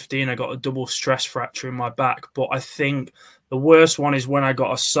was 15, I got a double stress fracture in my back. But I think the worst one is when I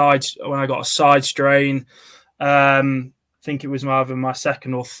got a side strain. I think it was either my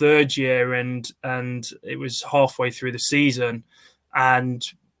second or third year, and it was halfway through the season. And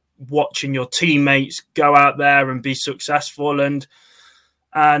watching your teammates go out there and be successful and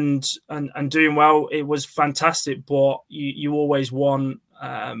doing well, it was fantastic. But you always want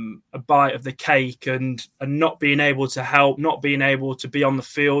a bite of the cake, and not being able to help, not being able to be on the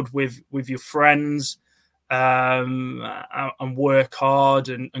field with your friends and work hard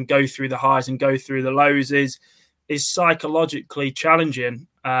and go through the highs and go through the lows is psychologically challenging,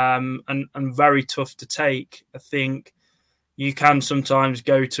 and very tough to take. I think you can sometimes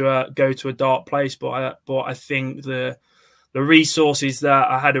go to a dark place, but I think the resources that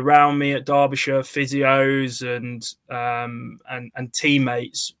I had around me at Derbyshire, physios and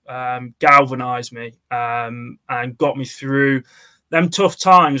teammates, galvanised me, and got me through them tough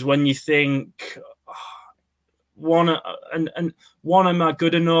times when you think, one, am I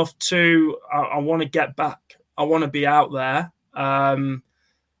good enough? Two, I want to get back. I want to be out there.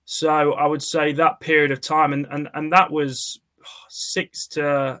 So I would say that period of time, and that was 6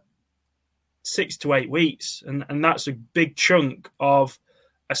 to 8 weeks, and that's a big chunk of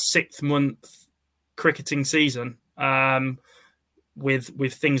a 6-month cricketing season,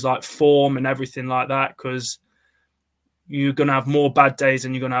 with things like form and everything like that, because you're going to have more bad days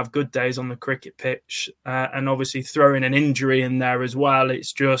and you're going to have good days on the cricket pitch, and obviously throwing an injury in there as well.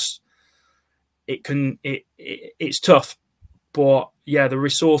 It's just it's tough, but yeah, the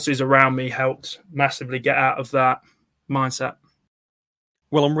resources around me helped massively get out of that mindset.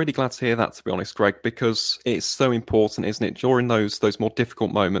 Well, I'm really glad to hear that, to be honest, Greg, because it's so important, isn't it? During those more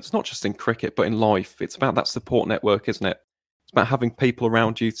difficult moments, not just in cricket, but in life, it's about that support network, isn't it? It's about having people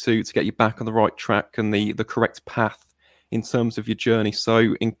around you to get you back on the right track and the correct path in terms of your journey.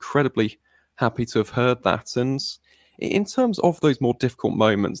 So incredibly happy to have heard that. And in terms of those more difficult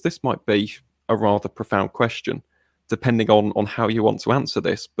moments, this might be a rather profound question, depending on how you want to answer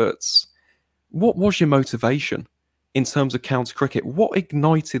this. But what was your motivation in terms of county cricket? What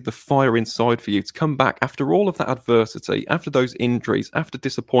ignited the fire inside for you to come back after all of that adversity, after those injuries, after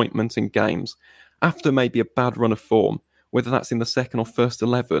disappointment in games, after maybe a bad run of form, whether that's in the second or first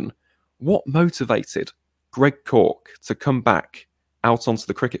 11? What motivated Greg Cork to come back out onto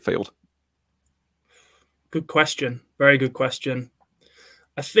the cricket field? Good question. Very good question.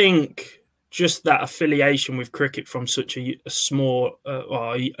 I think just that affiliation with cricket from such a small,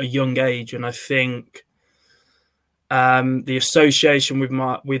 a young age, and I think the association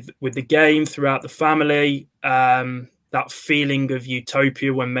with the game throughout the family, that feeling of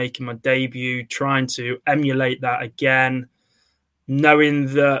utopia when making my debut, trying to emulate that again,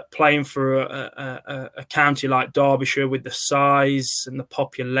 knowing that playing for a county like Derbyshire with the size and the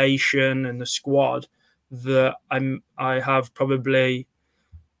population and the squad, that I have probably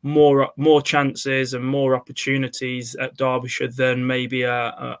more chances and more opportunities at Derbyshire than maybe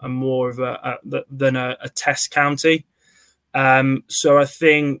a more of a test county. So I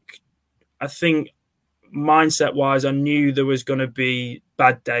think mindset wise, I knew there was going to be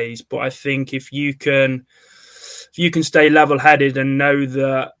bad days, but I think if you can stay level headed and know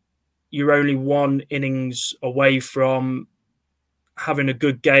that you're only one innings away from having a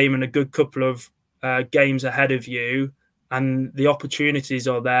good game and a good couple of games ahead of you, and the opportunities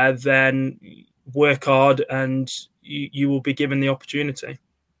are there, then work hard and you will be given the opportunity.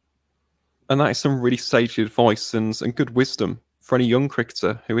 And that is some really sage advice and good wisdom for any young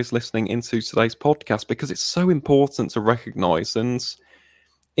cricketer who is listening into today's podcast, because it's so important to recognise. And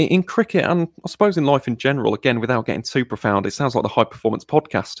in cricket, and I suppose in life in general, again, without getting too profound, it sounds like the high performance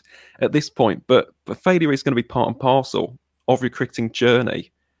podcast at this point, but failure is going to be part and parcel of your cricketing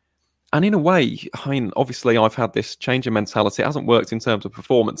journey. And in a way, I mean, obviously I've had this change in mentality. It hasn't worked in terms of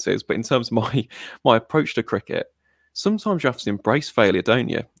performances, but in terms of my approach to cricket, sometimes you have to embrace failure, don't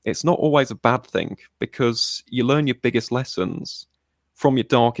you? It's not always a bad thing, because you learn your biggest lessons from your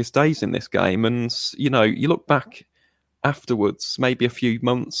darkest days in this game. And, you know, you look back afterwards, maybe a few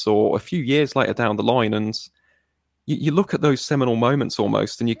months or a few years later down the line, and you look at those seminal moments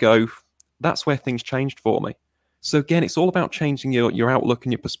almost and you go, that's where things changed for me. So again, it's all about changing your outlook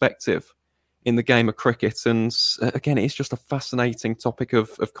and your perspective in the game of cricket. And again, it's just a fascinating topic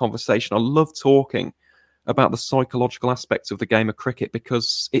of conversation. I love talking about the psychological aspects of the game of cricket,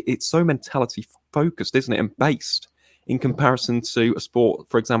 because it's so mentality focused, isn't it? And based in comparison to a sport,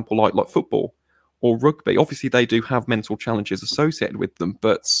 for example, like football or rugby. Obviously, they do have mental challenges associated with them,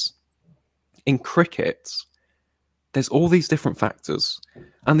 but in cricket, there's all these different factors.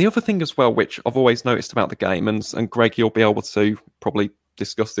 And the other thing as well, which I've always noticed about the game, and Greg, you'll be able to probably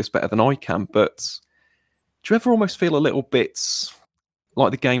discuss this better than I can, but do you ever almost feel a little bit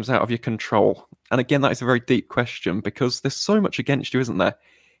like the game's out of your control? And again, that is a very deep question, because there's so much against you, isn't there?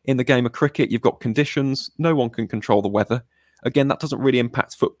 In the game of cricket, you've got conditions. No one can control the weather. Again, that doesn't really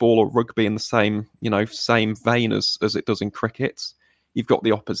impact football or rugby in the same vein as it does in cricket. You've got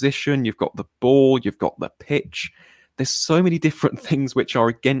the opposition, you've got the ball, you've got the pitch. There's so many different things which are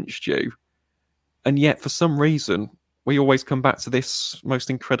against you. And yet, for some reason, we always come back to this most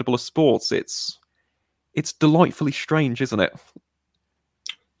incredible of sports. It's delightfully strange, isn't it?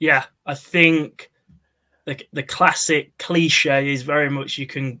 Yeah, I think the classic cliche is very much you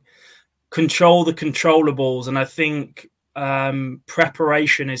can control the controllables, and I think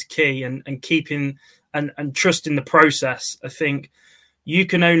preparation is key, and keeping and trusting the process. I think you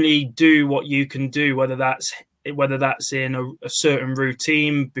can only do what you can do, whether that's in a certain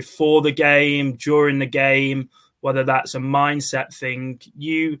routine before the game, during the game, whether that's a mindset thing.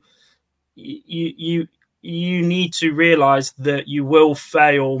 You need to realize that you will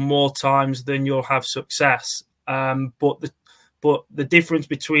fail more times than you'll have success. But the difference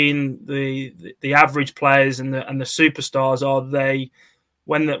between the average players and the superstars are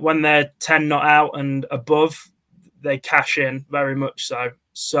when they're 10 not out and above, they cash in very much so.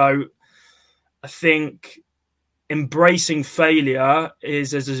 So I think embracing failure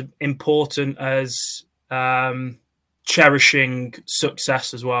is as important as cherishing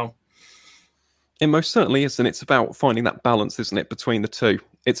success as well. It most certainly is, and it's about finding that balance, isn't it, between the two?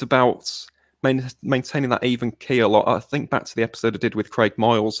 It's about maintaining that even keel. I think back to the episode I did with Craig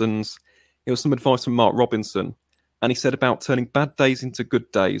Miles, and it was some advice from Mark Robinson, and he said about turning bad days into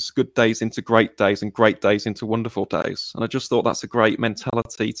good days into great days, and great days into wonderful days. And I just thought that's a great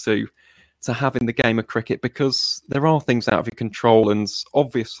mentality to have in the game of cricket, because there are things out of your control, and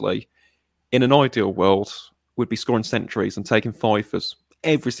obviously, in an ideal world, would be scoring centuries and taking fifers.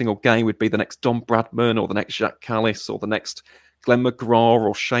 Every single game would be the next Don Bradman or the next Jacques Kallis or the next Glenn McGrath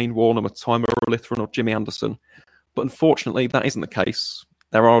or Shane Warne, Matai Muratharan or Jimmy Anderson. But unfortunately, that isn't the case.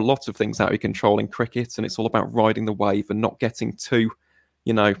 There are a lot of things out of your control in cricket, and it's all about riding the wave and not getting too,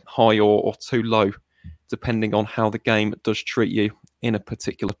 high or too low, depending on how the game does treat you in a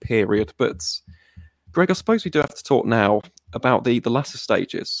particular period. But Greg, I suppose we do have to talk now about the latter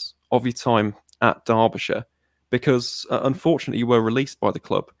stages of your time at Derbyshire, because unfortunately you were released by the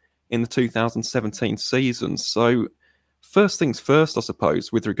club in the 2017 season. So first things first, I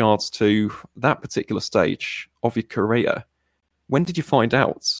suppose, with regards to that particular stage of your career, when did you find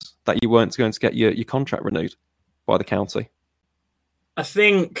out that you weren't going to get your contract renewed by the county? I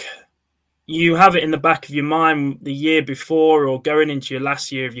think you have it in the back of your mind the year before or going into your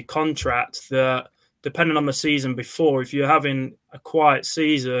last year of your contract that depending on the season before, if you're having a quiet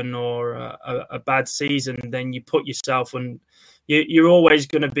season or a bad season, then you put yourself and you're always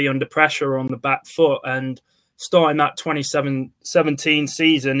going to be under pressure on the back foot. And starting that 2017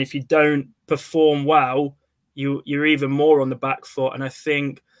 season, if you don't perform well, you're even more on the back foot. And I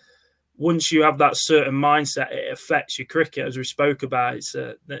think once you have that certain mindset, it affects your cricket, as we spoke about. It's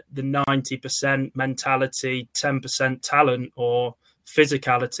the 90% mentality, 10% talent or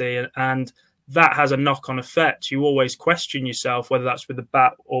physicality, and that has a knock-on effect. You always question yourself, whether that's with the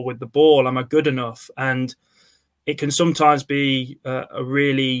bat or with the ball. Am I good enough? And it can sometimes be a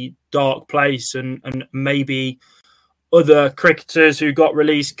really dark place, and maybe other cricketers who got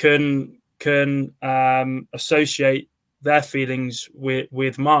released can associate their feelings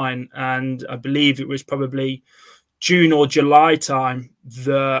with mine. And I believe it was probably June or July time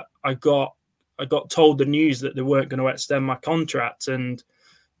that I got told the news that they weren't going to extend my contract, and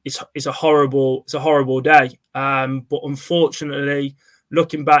it's a horrible day. But unfortunately,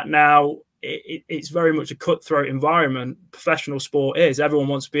 looking back now, it's very much a cutthroat environment. Professional sport is. Everyone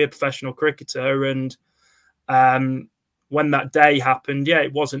wants to be a professional cricketer, and when that day happened,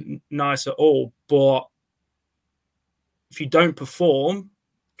 it wasn't nice at all. But if you don't perform,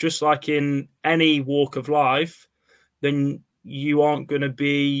 just like in any walk of life, then you aren't going to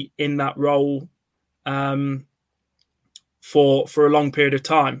be in that role for a long period of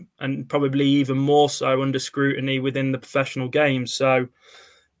time, and probably even more so under scrutiny within the professional game. So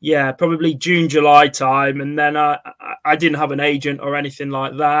probably June, July time. And then I didn't have an agent or anything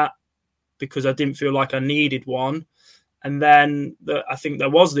like that because I didn't feel like I needed one. And then I think there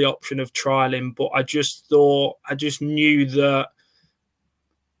was the option of trialing, but I just knew that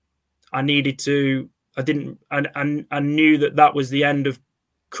I needed to. I knew that was the end of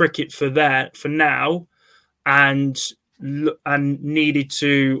cricket for now, and needed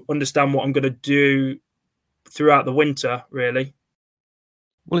to understand what I'm going to do throughout the winter, really.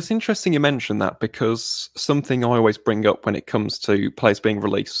 Well, it's interesting you mentioned that, because something I always bring up when it comes to players being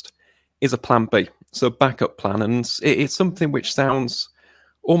released is a plan B, so a backup plan. And it's something which sounds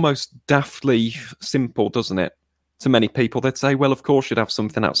almost daftly simple, doesn't it? To many people, they'd say, well, of course you'd have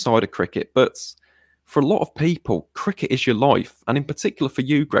something outside of cricket. But for a lot of people, cricket is your life. And in particular for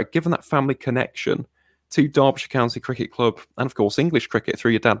you, Greg, given that family connection to Derbyshire County Cricket Club and, of course, English cricket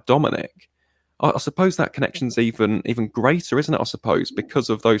through your dad, Dominic, I suppose that connection's even greater, isn't it, I suppose, because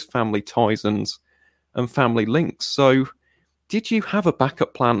of those family ties and family links. So did you have a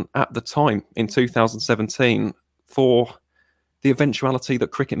backup plan at the time in 2017 for the eventuality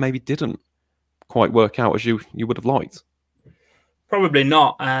that cricket maybe didn't quite work out as you would have liked. Probably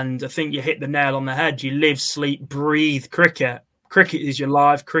not. And I think you hit the nail on the head. You live, sleep, breathe cricket. Cricket is your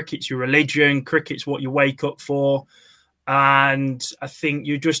life. Cricket's your religion. Cricket's what you wake up for. And I think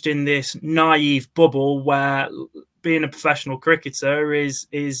you're just in this naive bubble where being a professional cricketer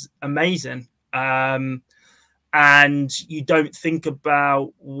is amazing. And you don't think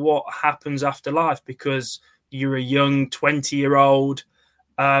about what happens after life because you're a young 20-year-old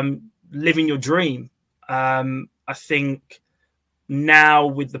living your dream. I think now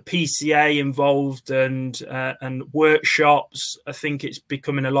with the PCA involved and workshops, I think it's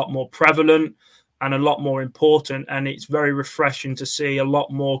becoming a lot more prevalent and a lot more important. And it's very refreshing to see a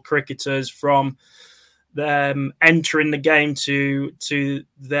lot more cricketers from them entering the game to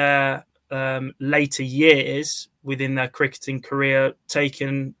their later years within their cricketing career,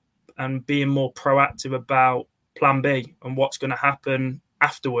 taking and being more proactive about plan B and what's going to happen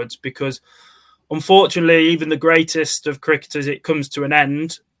afterwards. Because unfortunately, even the greatest of cricketers, it comes to an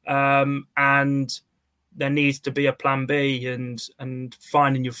end, and there needs to be a plan B, and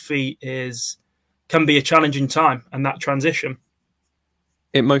finding your feet can be a challenging time, and that transition.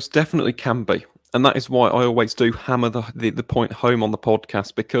 It most definitely can be. And that is why I always do hammer the point home on the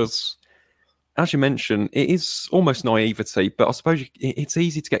podcast, because, as you mentioned, it is almost naivety, but I suppose it's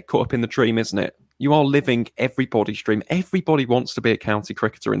easy to get caught up in the dream, isn't it? You are living everybody's dream. Everybody wants to be a county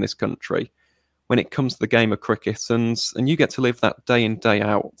cricketer in this country when it comes to the game of cricket, and you get to live that day in, day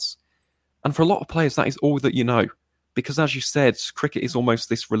out. And for a lot of players, that is all that you know. Because as you said, cricket is almost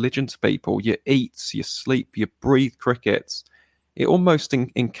this religion to people. You eat, you sleep, you breathe cricket. It almost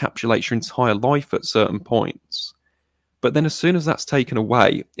encapsulates your entire life at certain points. But then as soon as that's taken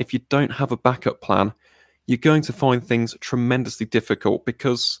away, if you don't have a backup plan, you're going to find things tremendously difficult,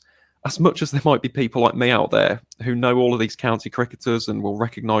 because as much as there might be people like me out there who know all of these county cricketers and will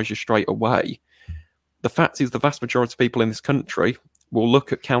recognise you straight away, the fact is the vast majority of people in this country will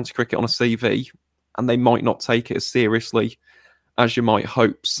look at county cricket on a CV and they might not take it as seriously as you might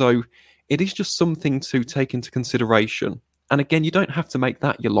hope. So it is just something to take into consideration. And again, you don't have to make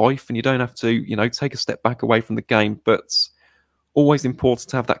that your life, and you don't have to, take a step back away from the game, but always important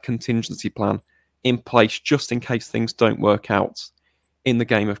to have that contingency plan in place just in case things don't work out in the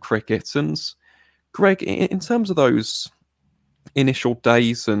game of cricket. And Greg, in terms of those initial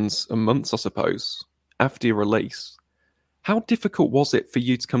days and months, I suppose, after your release, how difficult was it for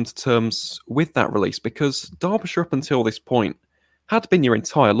you to come to terms with that release? Because Derbyshire, up until this point, had been your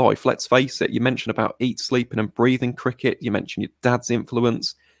entire life. Let's face it. You mentioned about eat, sleeping and breathing cricket. You mentioned your dad's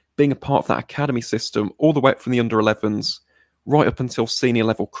influence, being a part of that academy system, all the way up from the under-11s, right up until senior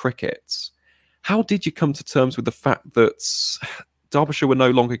level cricket. How did you come to terms with the fact that Derbyshire were no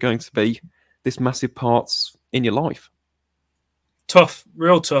longer going to be this massive part in your life? Tough,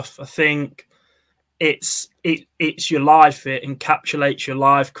 real tough. I think it's your life. It encapsulates your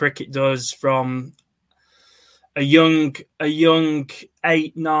life. Cricket does, from a young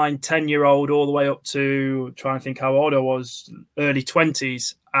 8, 9, 10-year-old all the way up to, trying to think how old I was, early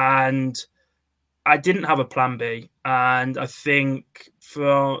 20s. And I didn't have a plan B. And I think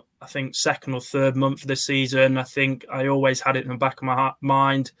second or third month of the season, I think I always had it in the back of my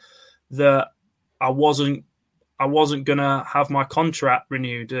mind that I wasn't going to have my contract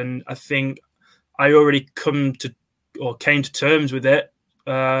renewed. And I think I already came to terms with it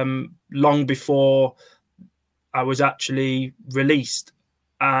long before I was actually released.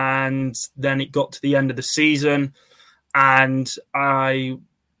 And then it got to the end of the season, and I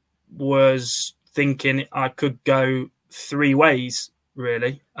was thinking I could go three ways,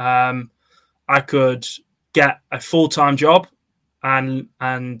 really. I could get a full-time job and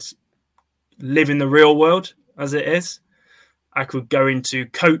live in the real world as it is. I could go into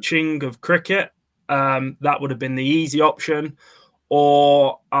coaching of cricket. That would have been the easy option.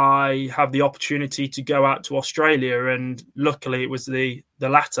 Or I have the opportunity to go out to Australia, and luckily it was the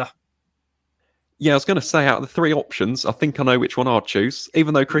latter. Yeah, I was going to say, out of the three options, I think I know which one I'd choose.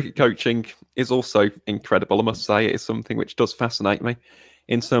 Even though cricket coaching is also incredible, I must say, it is something which does fascinate me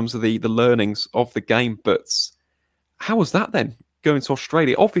in terms of the learnings of the game. But how was that then, going to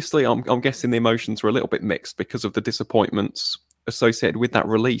Australia? Obviously, I'm guessing the emotions were a little bit mixed because of the disappointments associated with that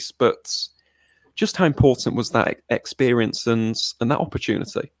release. But just how important was that experience and that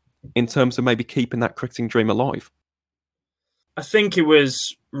opportunity in terms of maybe keeping that cricketing dream alive? I think it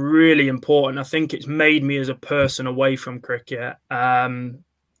was really important. I think it's made me as a person away from cricket.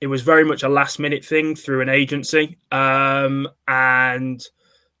 It was very much a last-minute thing through an agency. And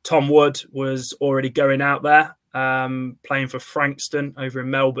Tom Wood was already going out there, playing for Frankston over in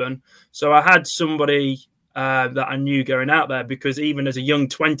Melbourne. So I had somebody that I knew going out there, because even as a young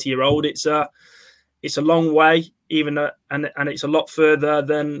 20-year-old, it's it's a long way, and it's a lot further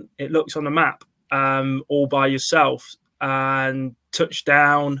than it looks on the map, all by yourself. And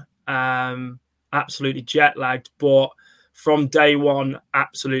touchdown, absolutely jet lagged, but from day one,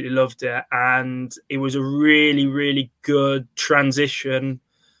 absolutely loved it. And it was a really, really good transition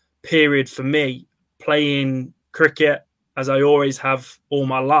period for me, playing cricket as I always have all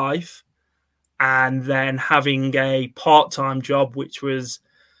my life, and then having a part-time job, which was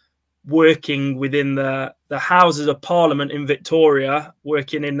working within the Houses of Parliament in Victoria,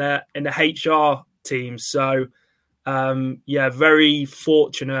 working in the HR team. So, very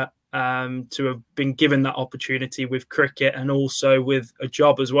fortunate to have been given that opportunity with cricket and also with a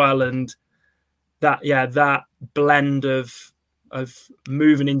job as well. And that blend of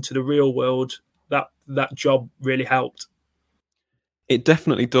moving into the real world, that job really helped. It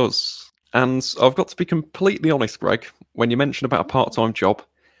definitely does. And I've got to be completely honest, Greg, when you mentioned about a part-time job,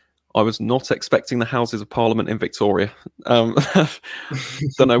 I was not expecting the Houses of Parliament in Victoria. Don't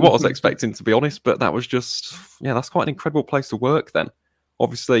know what I was expecting, to be honest, but that was just, that's quite an incredible place to work then.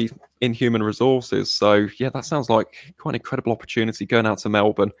 Obviously, in human resources. So, that sounds like quite an incredible opportunity going out to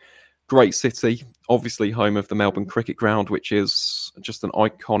Melbourne. Great city, obviously home of the Melbourne Cricket Ground, which is just an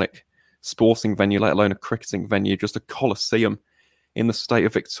iconic sporting venue, let alone a cricketing venue, just a coliseum in the state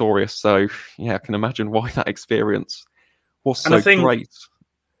of Victoria. So, I can imagine why that experience was so great.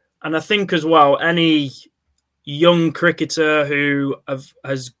 And I think as well, any young cricketer who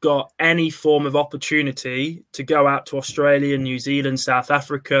has got any form of opportunity to go out to Australia, New Zealand, South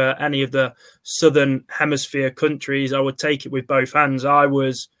Africa, any of the Southern Hemisphere countries, I would take it with both hands. I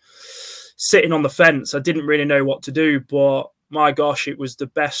was sitting on the fence. I didn't really know what to do, but my gosh, it was the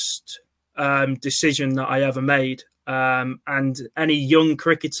best decision that I ever made. And any young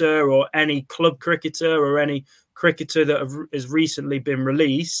cricketer or any club cricketer or any cricketer that has recently been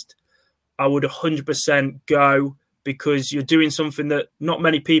released, I would 100% go, because you're doing something that not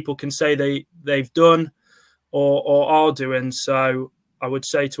many people can say they've done or are doing. So I would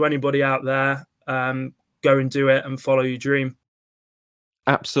say to anybody out there, go and do it and follow your dream.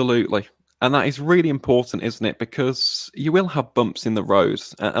 Absolutely. And that is really important, isn't it? Because you will have bumps in the road.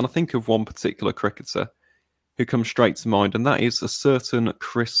 And I think of one particular cricketer who comes straight to mind, and that is a certain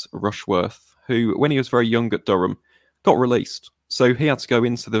Chris Rushworth, who, when he was very young at Durham, got released. So he had to go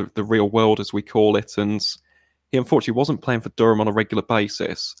into the real world, as we call it, and he unfortunately wasn't playing for Durham on a regular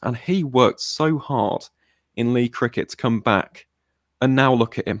basis. And he worked so hard in league cricket to come back. And now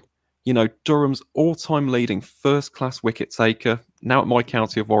look at him. Durham's all-time leading first-class wicket taker, now at my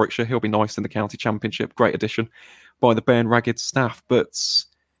county of Warwickshire. He'll be nice in the county championship. Great addition by the Bairn Ragged staff. But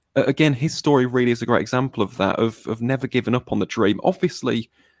again, his story really is a great example of that, of never giving up on the dream. Obviously,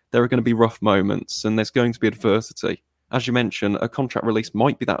 there are going to be rough moments and there's going to be adversity. As you mentioned, a contract release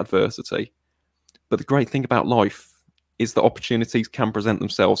might be that adversity. But the great thing about life is that opportunities can present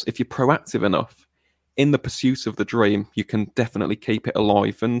themselves. If you're proactive enough in the pursuit of the dream, you can definitely keep it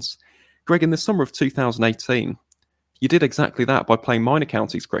alive. And Greg, in the summer of 2018, you did exactly that by playing minor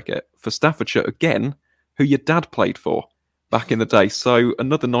counties cricket for Staffordshire again, who your dad played for back in the day. So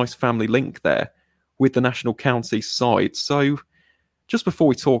another nice family link there with the national counties side. So just before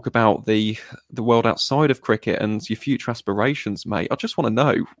we talk about the world outside of cricket and your future aspirations, mate, I just want to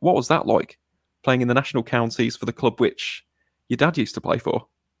know, what was that like, playing in the national counties for the club which your dad used to play for?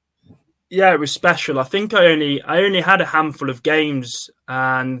 Yeah, it was special. I think I only had a handful of games,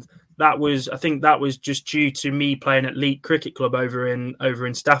 and that was just due to me playing at Leek Cricket Club over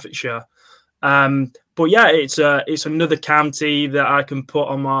in Staffordshire. But yeah, it's another county that I can put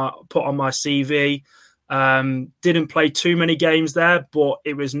on my CV. Didn't play too many games there, but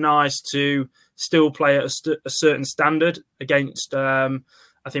it was nice to still play at a certain standard against.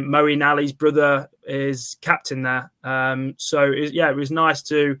 I think Moeen Ali's brother is captain there. It was nice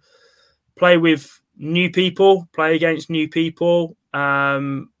to play with new people, play against new people,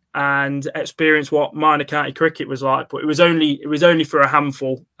 and experience what minor county cricket was like. But it was only for a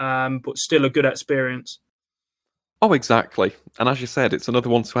handful, but still a good experience. Oh, exactly. And as you said, it's another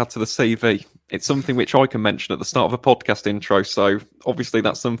one to add to the CV. It's something which I can mention at the start of a podcast intro. So obviously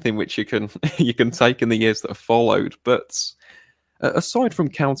that's something which you can take in the years that have followed. But aside from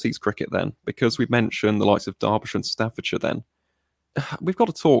counties cricket then, because we've mentioned the likes of Derbyshire and Staffordshire then, we've got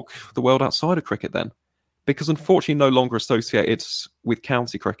to talk the world outside of cricket then. Because unfortunately no longer associated with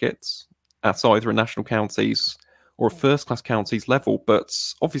county cricket at either a national counties or a first-class counties level, but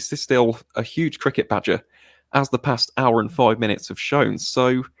obviously still a huge cricket badger, as the past hour and 5 minutes have shown.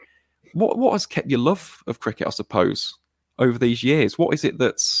 So what has kept your love of cricket, I suppose, over these years? What is it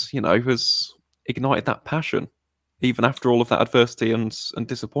that's, has ignited that passion, even after all of that adversity and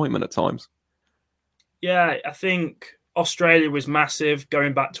disappointment at times? Yeah, I think Australia was massive.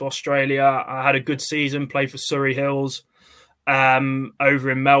 Going back to Australia, I had a good season, played for Surrey Hills.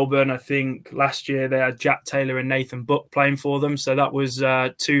 Over in Melbourne, I think last year they had Jack Taylor and Nathan Buck playing for them. So that was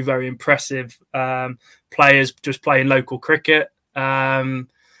two very impressive players just playing local cricket. And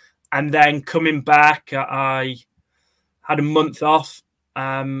then coming back, I had a month off,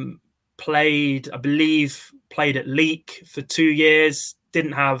 played at Leek for 2 years,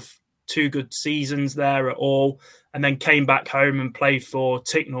 didn't have 2 good seasons there at all, and then came back home and played for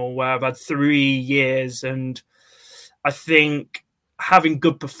Ticknall, where I've had 3 years. And I think having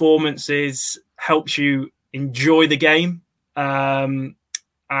good performances helps you enjoy the game. And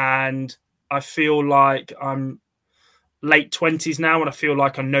I feel like I'm late 20s now, and I feel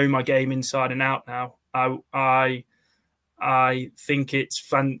like I know my game inside and out now. I think it's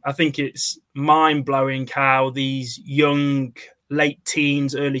fun. I think it's mind blowing how these young late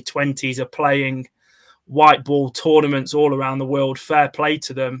teens, early 20s are playing white ball tournaments all around the world. Fair play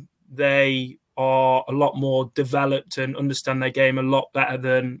to them. They are a lot more developed and understand their game a lot better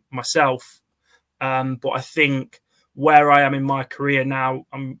than myself. But I think where I am in my career now,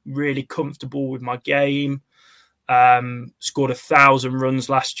 I'm really comfortable with my game. Scored 1,000 runs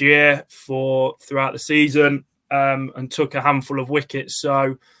last year throughout the season, and took a handful of wickets.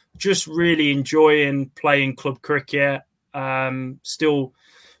 So just really enjoying playing club cricket, still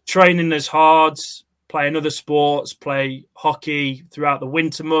training as hard, playing other sports, play hockey throughout the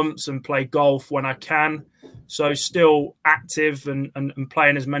winter months and play golf when I can. So still active and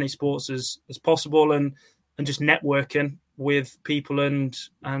playing as many sports as possible, and just networking with people and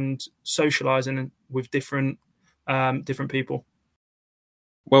socialising with different people.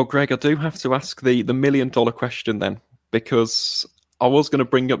 Well, Greg, I do have to ask the $1 million question then, because I was going to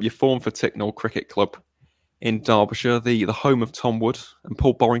bring up your form for Ticknall Cricket Club in Derbyshire, the home of Tom Wood and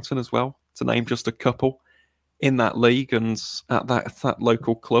Paul Borrington as well, to name just a couple in that league and at that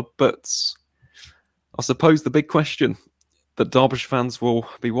local club. But I suppose the big question that Derbyshire fans will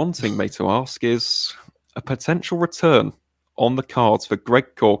be wanting me to ask is a potential return on the cards for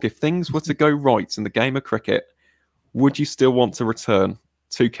Greg Cork. If things were to go right in the game of cricket, would you still want to return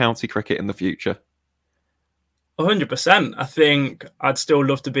to county cricket in the future? 100%. I think I'd still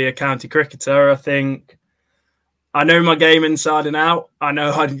love to be a county cricketer. I think I know my game inside and out. I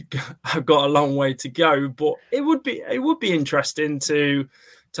know I've got a long way to go, but it would be interesting to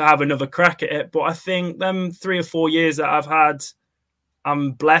have another crack at it. But I think them 3 or 4 years that I've had,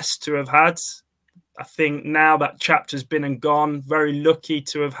 I'm blessed to have had. I think now that chapter's been and gone. Very lucky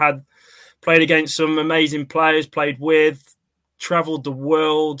to have played against some amazing players, played with, travelled the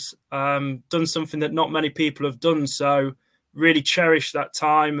world, done something that not many people have done. So really cherish that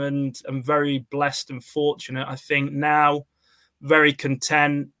time, and I'm very blessed and fortunate. I think now very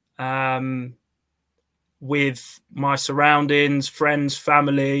content with my surroundings, friends,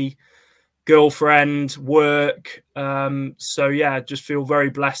 family, girlfriend, work. So yeah, just feel very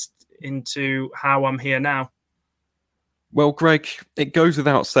blessed into how I'm here now. Well, Greg, it goes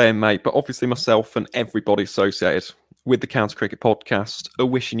without saying, mate, but obviously myself and everybody associated with the County Cricket Podcast are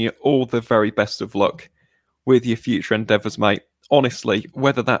wishing you all the very best of luck with your future endeavours, mate. Honestly,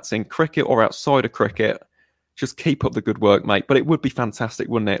 whether that's in cricket or outside of cricket, just keep up the good work, mate. But it would be fantastic,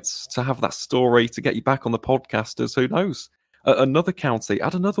 wouldn't it, to have that story, to get you back on the podcast as, who knows, another county,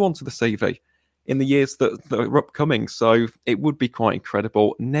 add another one to the CV in the years that are upcoming. So it would be quite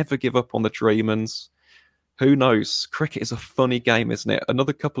incredible. Never give up on the dream, and who knows, cricket is a funny game, isn't it?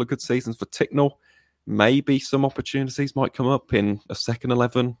 Another couple of good seasons for Ticknall. Maybe some opportunities might come up in a second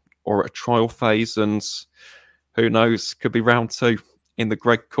 11 or a trial phase, and who knows, could be round 2 in the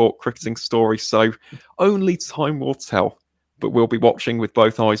Greg Cork cricketing story. So only time will tell, but we'll be watching with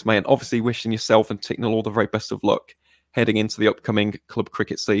both eyes, mate, and obviously wishing yourself and Ticknall all the very best of luck heading into the upcoming club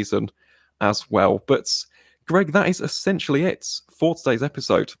cricket season as well. But Greg, that is essentially it for today's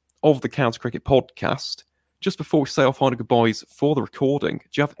episode of the County Cricket Podcast. Just before we say our final goodbyes for the recording, do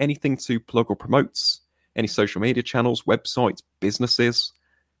you have anything to plug or promote? Any social media channels, websites, businesses,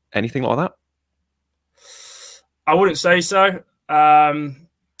 anything like that? I wouldn't say so. No,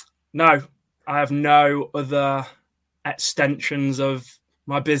 I have no other extensions of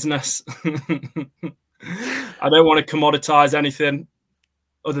my business. I don't want to commoditize anything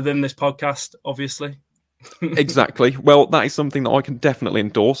other than this podcast, obviously. Exactly. Well, that is something that I can definitely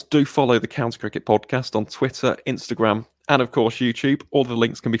endorse. Do follow the County Cricket Podcast on Twitter, Instagram, and of course YouTube. All the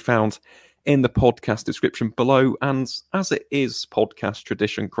links can be found in the podcast description below. And as it is podcast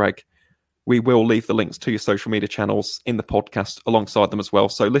tradition, Greg, we will leave the links to your social media channels in the podcast alongside them as well.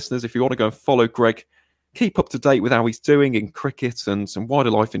 So listeners, if you want to go and follow Greg, keep up to date with how he's doing in cricket and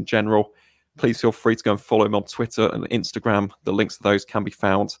wider life in general, please feel free to go and follow him on Twitter and Instagram. The links to those can be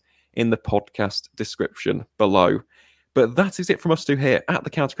found in the podcast description below. But that is it from us two here at the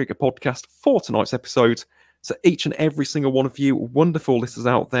County Cricket Podcast for tonight's episode. So each and every single one of you wonderful listeners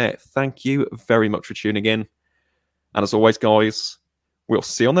out there, thank you very much for tuning in. And as always, guys, we'll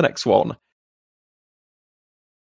see you on the next one.